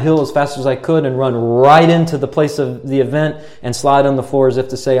down that hill as fast as I could and run right into the place of the event and slide on the floor as if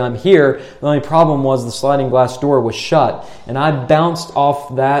to say, I'm here. The only problem was the sliding glass door was shut, and I bounced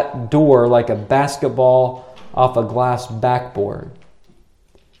off that door like a basketball off a glass backboard.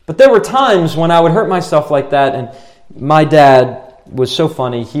 But there were times when I would hurt myself like that, and my dad was so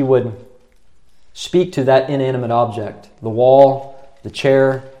funny, he would speak to that inanimate object, the wall, the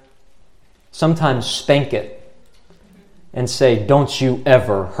chair, sometimes spank it and say, don't you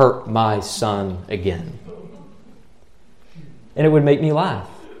ever hurt my son again. And it would make me laugh.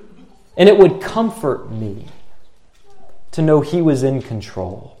 And it would comfort me to know he was in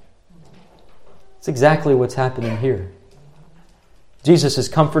control. It's exactly what's happening here. Jesus is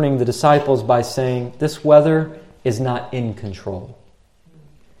comforting the disciples by saying, this weather is not in control.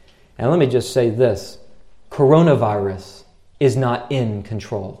 And let me just say this, coronavirus is not in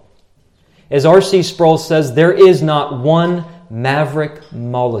control. As R.C. Sproul says, there is not one maverick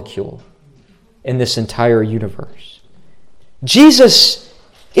molecule in this entire universe. Jesus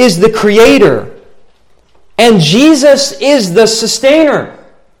is the creator, and Jesus is the sustainer.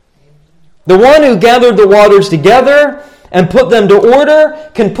 The one who gathered the waters together and put them to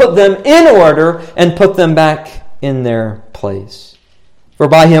order can put them in order and put them back in their place. For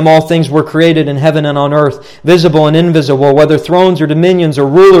by him all things were created in heaven and on earth, visible and invisible, whether thrones or dominions or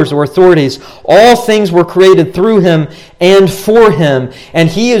rulers or authorities. All things were created through him and for him. And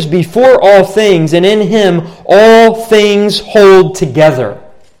he is before all things, and in him all things hold together.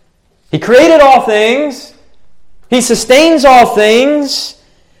 He created all things. He sustains all things.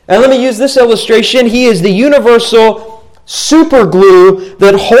 And let me use this illustration. He is the universal super glue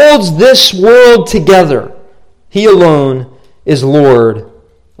that holds this world together. He alone is Lord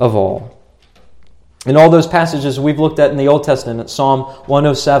of all. In all those passages we've looked at in the Old Testament, Psalm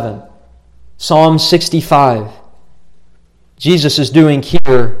 107, Psalm 65, Jesus is doing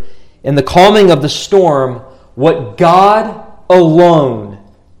here in the calming of the storm what God alone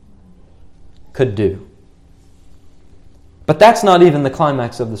could do. But that's not even the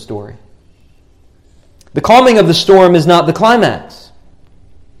climax of the story. The calming of the storm is not the climax.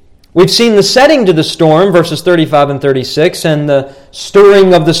 We've seen the setting to the storm, verses 35 and 36, and the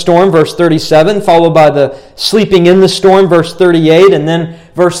stirring of the storm, verse 37, followed by the sleeping in the storm, verse 38, and then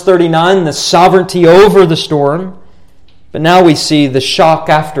verse 39, the sovereignty over the storm. But now we see the shock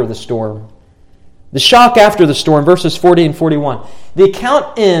after the storm. The shock after the storm, verses 40 and 41. The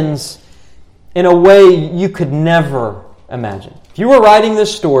account ends in a way you could never imagine. If you were writing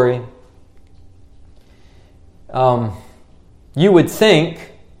this story, you would think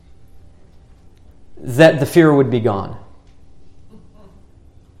that the fear would be gone.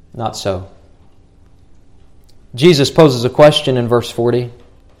 Not so. Jesus poses a question in verse 40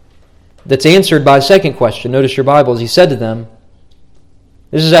 that's answered by a second question. Notice your Bibles. He said to them,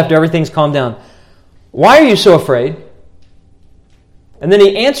 this is after everything's calmed down, why are you so afraid? And then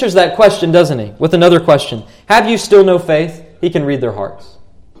he answers that question, doesn't he, with another question. Have you still no faith? He can read their hearts.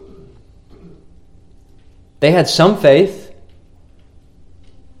 They had some faith,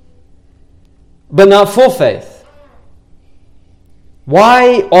 but not full faith.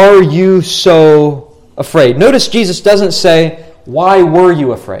 Why are you so afraid? Notice Jesus doesn't say, why were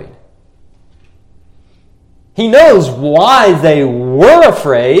you afraid? He knows why they were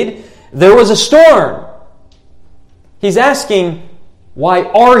afraid. There was a storm. He's asking, why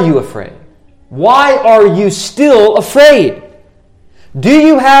are you afraid? Why are you still afraid? Do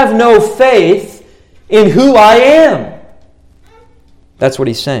you have no faith in who I am? That's what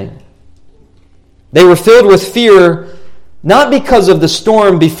he's saying. They were filled with fear, not because of the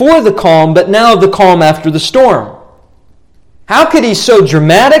storm before the calm, but now the calm after the storm. How could he so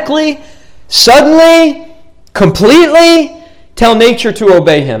dramatically, suddenly, completely tell nature to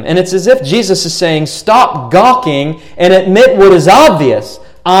obey him? And it's as if Jesus is saying, stop gawking and admit what is obvious.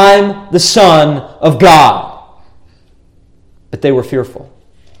 I'm the Son of God. But they were fearful.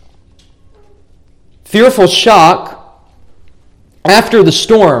 Fearful shock after the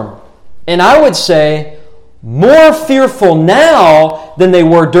storm. And I would say, more fearful now than they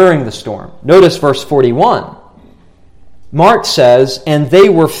were during the storm. Notice verse 41. Mark says, and they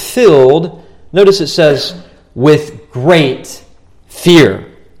were filled Notice it says, with great fear.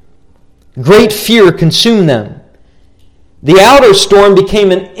 Great fear consumed them. The outer storm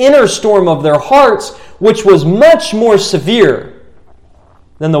became an inner storm of their hearts, which was much more severe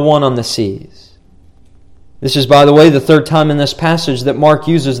than the one on the seas. This is, by the way, the third time in this passage that Mark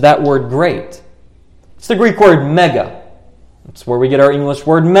uses that word great. It's the Greek word mega. That's where we get our English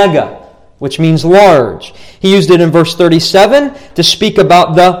word mega, which means large. He used it in verse 37 to speak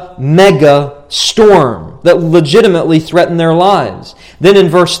about the mega storm that legitimately threatened their lives. Then in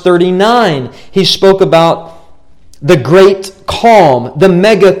verse 39, he spoke about the great calm, the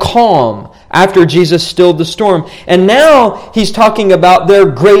mega calm, after Jesus stilled the storm. And now he's talking about their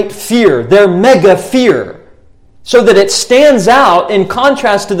great fear, their mega fear, so that it stands out in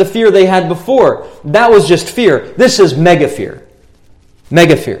contrast to the fear they had before. That was just fear. This is mega fear.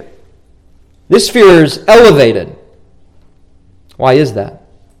 Mega fear. This fear is elevated. Why is that?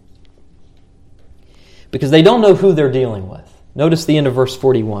 Because they don't know who they're dealing with. Notice the end of verse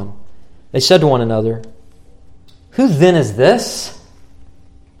 41. They said to one another, "Who then is this,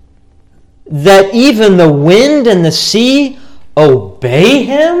 that even the wind and the sea obey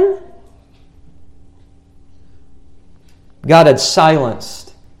him?" God had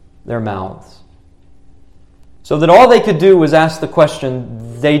silenced their mouths, so that all they could do was ask the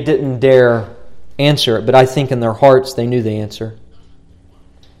question. They didn't dare answer it, but I think in their hearts they knew the answer.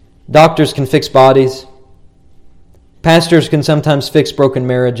 Doctors can fix bodies. Pastors can sometimes fix broken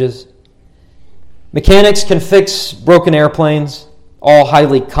marriages. Mechanics can fix broken airplanes, all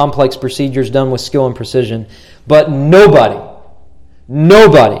highly complex procedures done with skill and precision. But nobody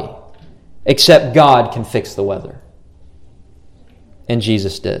except God can fix the weather. And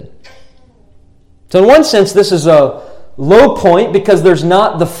Jesus did. So in one sense, this is a low point because there's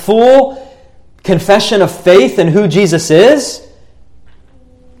not the full confession of faith in who Jesus is.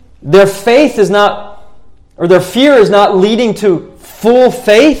 Their faith is not, or their fear is not leading to full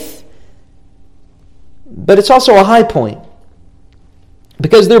faith. But it's also a high point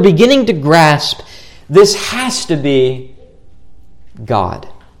because they're beginning to grasp this has to be God.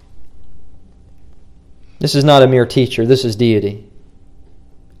 This is not a mere teacher, this is deity.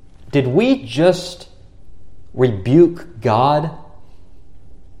 Did we just rebuke God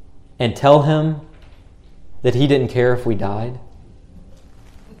and tell him that he didn't care if we died?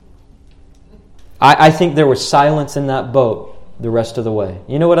 I think there was silence in that boat the rest of the way.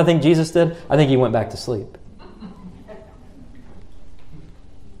 You know what I think Jesus did? I think he went back to sleep.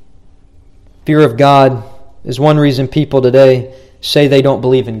 Fear of God is one reason people today say they don't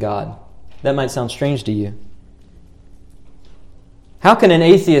believe in God. That might sound strange to you. How can an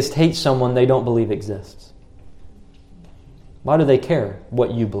atheist hate someone they don't believe exists? Why do they care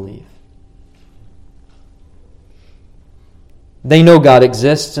what you believe? They know God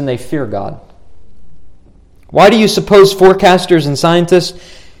exists and they fear God. Why do you suppose forecasters and scientists,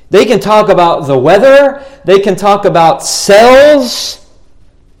 they can talk about the weather, they can talk about cells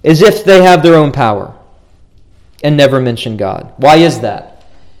as if they have their own power and never mention God? Why is that?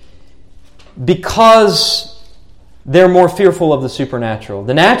 Because they're more fearful of the supernatural.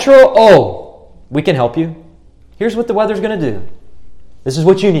 The natural, we can help you. Here's what the weather's going to do. This is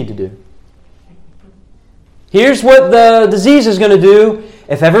what you need to do. Here's what the disease is going to do.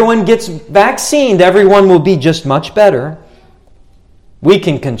 If everyone gets vaccinated, everyone will be just much better. We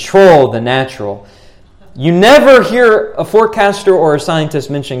can control the natural. You never hear a forecaster or a scientist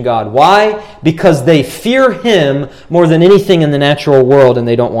mention God. Why? Because they fear Him more than anything in the natural world and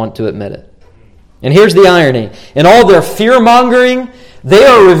they don't want to admit it. And here's the irony. In all their fear-mongering, they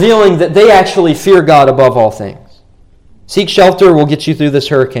are revealing that they actually fear God above all things. Seek shelter, we'll get you through this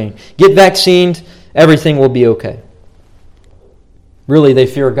hurricane. Get vaccinated, everything will be okay. Really, they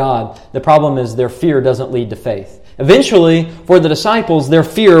fear God. The problem is their fear doesn't lead to faith. Eventually, for the disciples, their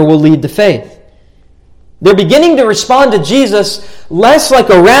fear will lead to faith. They're beginning to respond to Jesus less like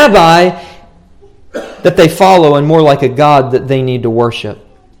a rabbi that they follow and more like a God that they need to worship.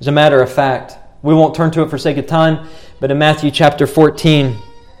 As a matter of fact, we won't turn to it for sake of time, but in Matthew chapter 14,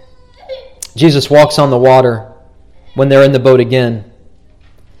 Jesus walks on the water when they're in the boat again.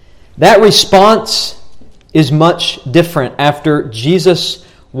 That response is much different. After Jesus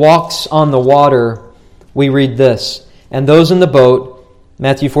walks on the water, we read this. And those in the boat,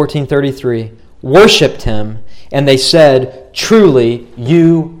 Matthew 14:33, worshipped Him, and they said, "Truly,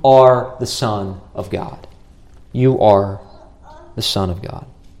 you are the Son of God." You are the Son of God.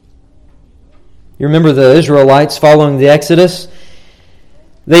 You remember the Israelites following the Exodus?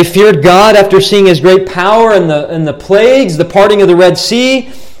 They feared God after seeing His great power and the plagues, the parting of the Red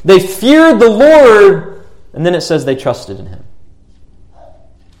Sea. They feared the Lord, and then it says they trusted in Him.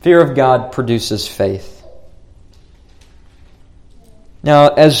 Fear of God produces faith. Now,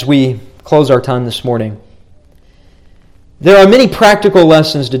 as we close our time this morning, there are many practical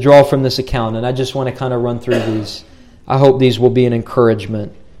lessons to draw from this account, and I just want to kind of run through these. I hope these will be an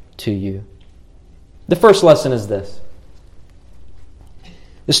encouragement to you. The first lesson is this.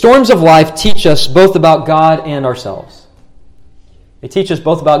 The storms of life teach us both about God and ourselves. They teach us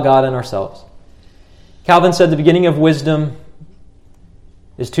both about God and ourselves. Calvin said the beginning of wisdom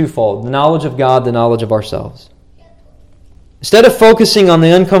is twofold: the knowledge of God, the knowledge of ourselves. Instead of focusing on the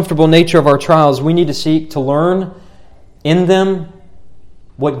uncomfortable nature of our trials, we need to seek to learn in them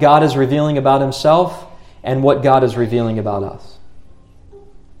what God is revealing about Himself and what God is revealing about us.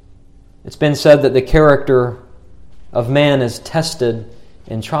 It's been said that the character of man is tested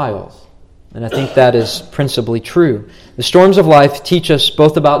in trials. And I think that is principally true. The storms of life teach us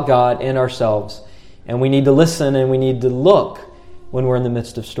both about God and ourselves. And we need to listen and we need to look when we're in the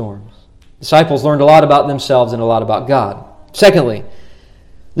midst of storms. Disciples learned a lot about themselves and a lot about God. Secondly,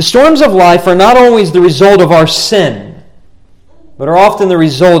 the storms of life are not always the result of our sin, but are often the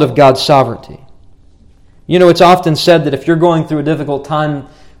result of God's sovereignty. You know, it's often said that if you're going through a difficult time,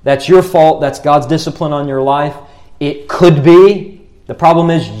 that's your fault, that's God's discipline on your life. It could be. The problem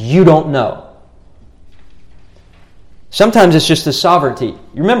is you don't know. Sometimes it's just the sovereignty.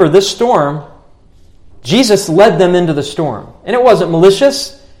 You remember this storm, Jesus led them into the storm. And it wasn't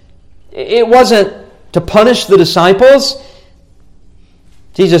malicious. It wasn't to punish the disciples.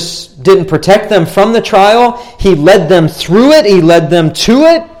 Jesus didn't protect them from the trial. He led them through it. He led them to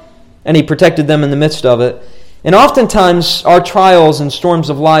it. And He protected them in the midst of it. And oftentimes, our trials and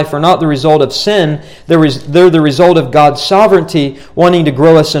storms of life are not the result of sin. They're the result of God's sovereignty wanting to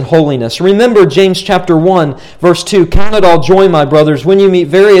grow us in holiness. Remember James chapter 1, verse 2, "Count it all joy, my brothers, when you meet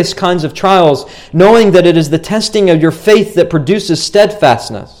various kinds of trials, knowing that it is the testing of your faith that produces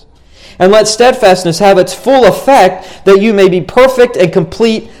steadfastness. And let steadfastness have its full effect, that you may be perfect and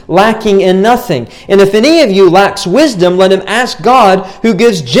complete, lacking in nothing. And if any of you lacks wisdom, let him ask God, who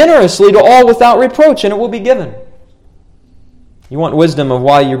gives generously to all without reproach, and it will be given." You want wisdom of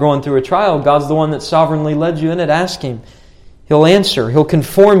why you're going through a trial? God's the one that sovereignly led you in it. Ask Him. He'll answer. He'll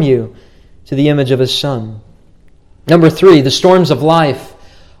conform you to the image of His Son. Number 3, the storms of life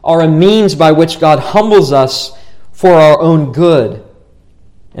are a means by which God humbles us for our own good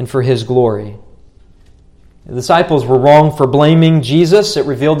and for His glory. The disciples were wrong for blaming Jesus. It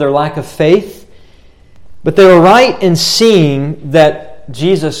revealed their lack of faith. But they were right in seeing that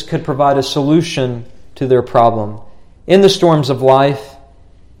Jesus could provide a solution to their problem. In the storms of life,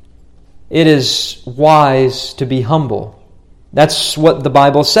 it is wise to be humble. That's what the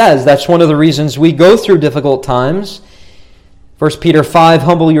Bible says. That's one of the reasons we go through difficult times. 1 Peter 5,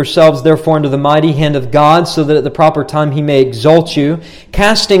 "Humble yourselves therefore under the mighty hand of God, so that at the proper time He may exalt you,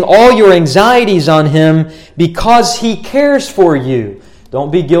 casting all your anxieties on Him, because He cares for you."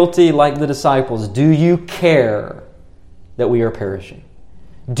 Don't be guilty like the disciples. Do you care that we are perishing?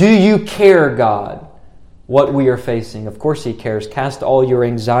 Do you care, God, what we are facing? Of course He cares. Cast all your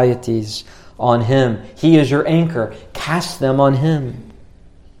anxieties on Him. He is your anchor. Cast them on Him.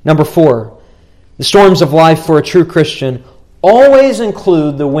 Number 4, the storms of life for a true Christian always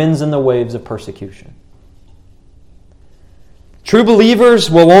include the winds and the waves of persecution. True believers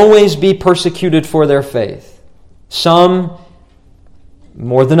will always be persecuted for their faith. Some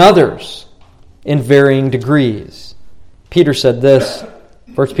more than others, in varying degrees. Peter said this,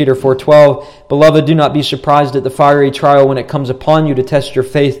 1 Peter 4:12, "Beloved, do not be surprised at the fiery trial when it comes upon you to test your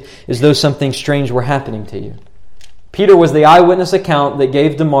faith, as though something strange were happening to you." Peter was the eyewitness account that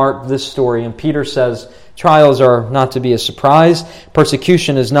gave to Mark this story, and Peter says, trials are not to be a surprise.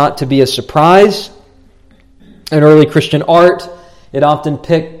 Persecution is not to be a surprise. In early Christian art, it often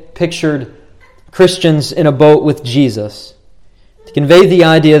pictured Christians in a boat with Jesus, to convey the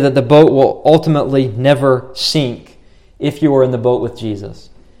idea that the boat will ultimately never sink if you are in the boat with Jesus.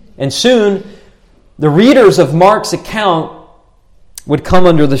 And soon, the readers of Mark's account would come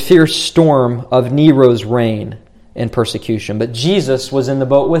under the fierce storm of Nero's reign and persecution. But Jesus was in the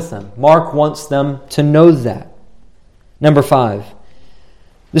boat with them. Mark wants them to know that. Number 5,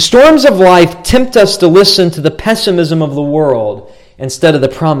 the storms of life tempt us to listen to the pessimism of the world instead of the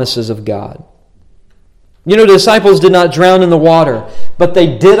promises of God. You know, the disciples did not drown in the water, but they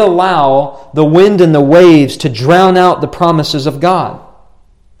did allow the wind and the waves to drown out the promises of God.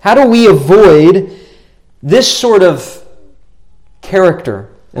 How do we avoid this sort of character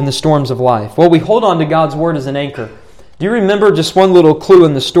in the storms of life? Well, we hold on to God's Word as an anchor. Do you remember just one little clue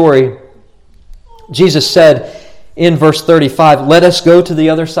in the story? Jesus said in verse 35, "Let us go to the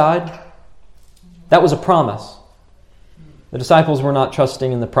other side." That was a promise. The disciples were not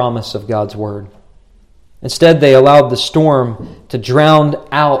trusting in the promise of God's word. Instead, they allowed the storm to drown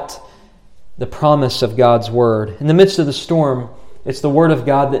out the promise of God's word. In the midst of the storm, it's the word of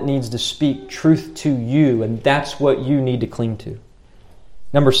God that needs to speak truth to you, and that's what you need to cling to.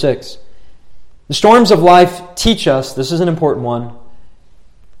 Number 6, the storms of life teach us, this is an important one,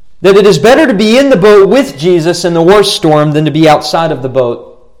 that it is better to be in the boat with Jesus in the worst storm than to be outside of the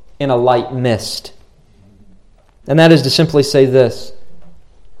boat in a light mist. And that is to simply say this,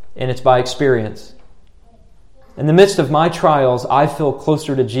 and it's by experience. In the midst of my trials, I feel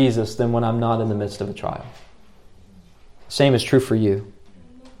closer to Jesus than when I'm not in the midst of a trial. Same is true for you.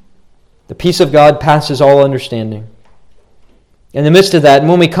 The peace of God passes all understanding. In the midst of that, and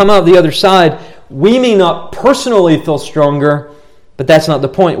when we come out the other side, we may not personally feel stronger, but that's not the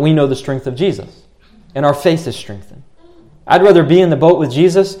point. We know the strength of Jesus, and our faith is strengthened. I'd rather be in the boat with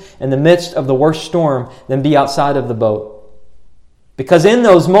Jesus in the midst of the worst storm than be outside of the boat. Because in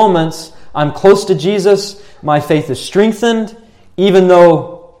those moments, I'm close to Jesus, my faith is strengthened, even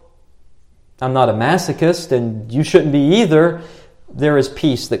though I'm not a masochist, and you shouldn't be either, there is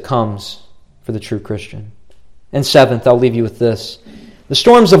peace that comes for the true Christian. And 7th, I'll leave you with this. The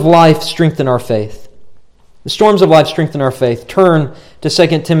storms of life strengthen our faith. The storms of life strengthen our faith. Turn to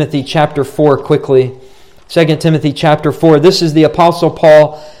 2 Timothy chapter 4 quickly. 2 Timothy chapter 4. This is the Apostle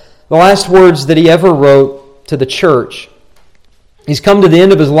Paul, the last words that he ever wrote to the church. He's come to the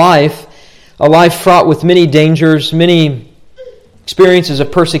end of his life, a life fraught with many dangers, many experiences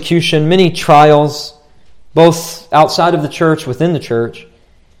of persecution, many trials, both outside of the church, within the church.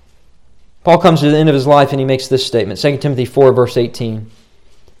 Paul comes to the end of his life and he makes this statement, 2 Timothy 4, verse 18.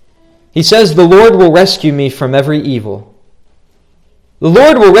 He says, "The Lord will rescue me from every evil. The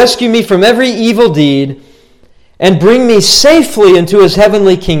Lord will rescue me from every evil deed and bring me safely into His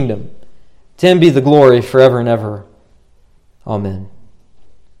heavenly kingdom. To Him be the glory forever and ever. Amen."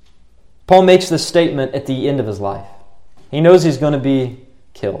 Paul makes this statement at the end of his life. He knows he's going to be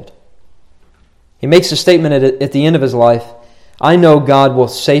killed. He makes a statement at the end of his life, "I know God will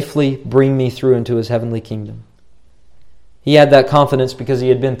safely bring me through into His heavenly kingdom." He had that confidence because he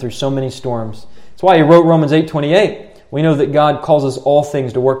had been through so many storms. That's why he wrote Romans 8:28. We know that God causes all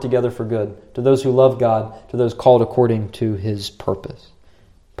things to work together for good, to those who love God, to those called according to His purpose.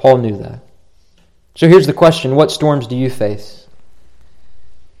 Paul knew that. So here's the question, what storms do you face?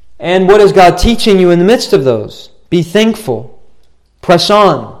 And what is God teaching you in the midst of those? Be thankful. Press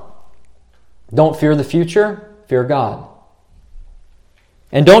on. Don't fear the future, fear God.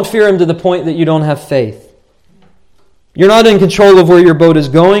 And don't fear Him to the point that you don't have faith. You're not in control of where your boat is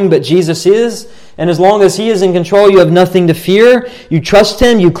going, but Jesus is. And as long as He is in control, you have nothing to fear. You trust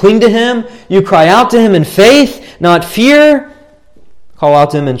Him, you cling to Him, you cry out to Him in faith, not fear. Call out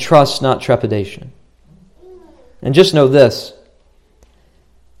to Him in trust, not trepidation. And just know this,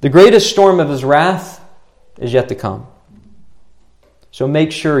 the greatest storm of His wrath is yet to come. So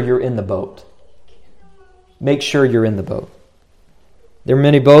make sure you're in the boat. Make sure you're in the boat. There are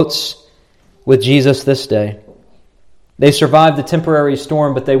many boats with Jesus this day. They survive the temporary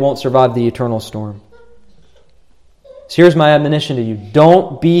storm, but they won't survive the eternal storm. So here's my admonition to you.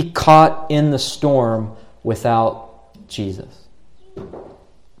 Don't be caught in the storm without Jesus.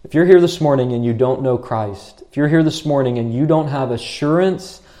 If you're here this morning and you don't know Christ, if you're here this morning and you don't have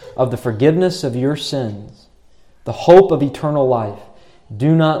assurance of the forgiveness of your sins, the hope of eternal life,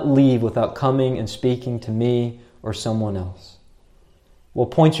 do not leave without coming and speaking to me or someone else. We'll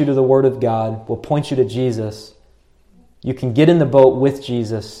point you to the Word of God. We'll point you to Jesus. You can get in the boat with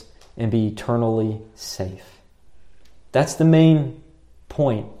Jesus and be eternally safe. That's the main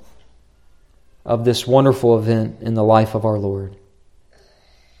point of this wonderful event in the life of our Lord.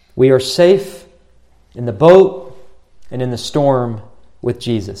 We are safe in the boat and in the storm with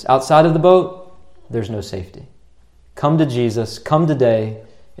Jesus. Outside of the boat, there's no safety. Come to Jesus, come today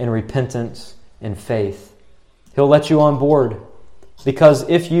in repentance and faith. He'll let you on board, because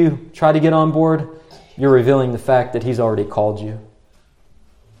if you try to get on board, you're revealing the fact that He's already called you,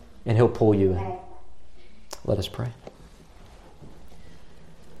 and He'll pull you in. Let us pray.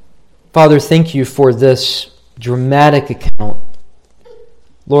 Father, thank You for this dramatic account,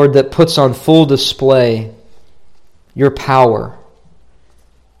 Lord, that puts on full display Your power,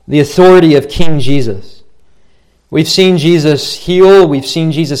 the authority of King Jesus. We've seen Jesus heal, we've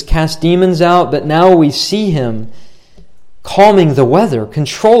seen Jesus cast demons out, but now we see Him calming the weather,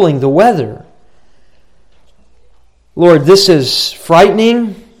 controlling the weather. Lord, this is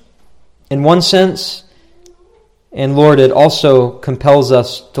frightening in one sense, and Lord, it also compels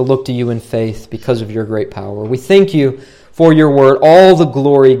us to look to You in faith because of Your great power. We thank You for Your word. All the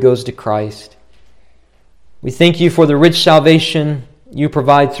glory goes to Christ. We thank you for the rich salvation you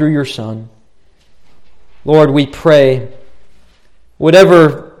provide through your Son. Lord, we pray,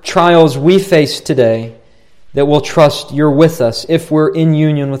 whatever trials we face today, that we'll trust you're with us if we're in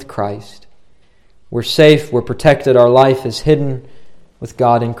union with Christ. We're safe, we're protected, our life is hidden with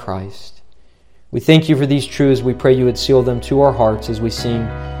God in Christ. We thank you for these truths. We pray you would seal them to our hearts as we sing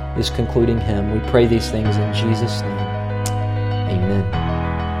this concluding hymn. We pray these things in Jesus' name. Amen.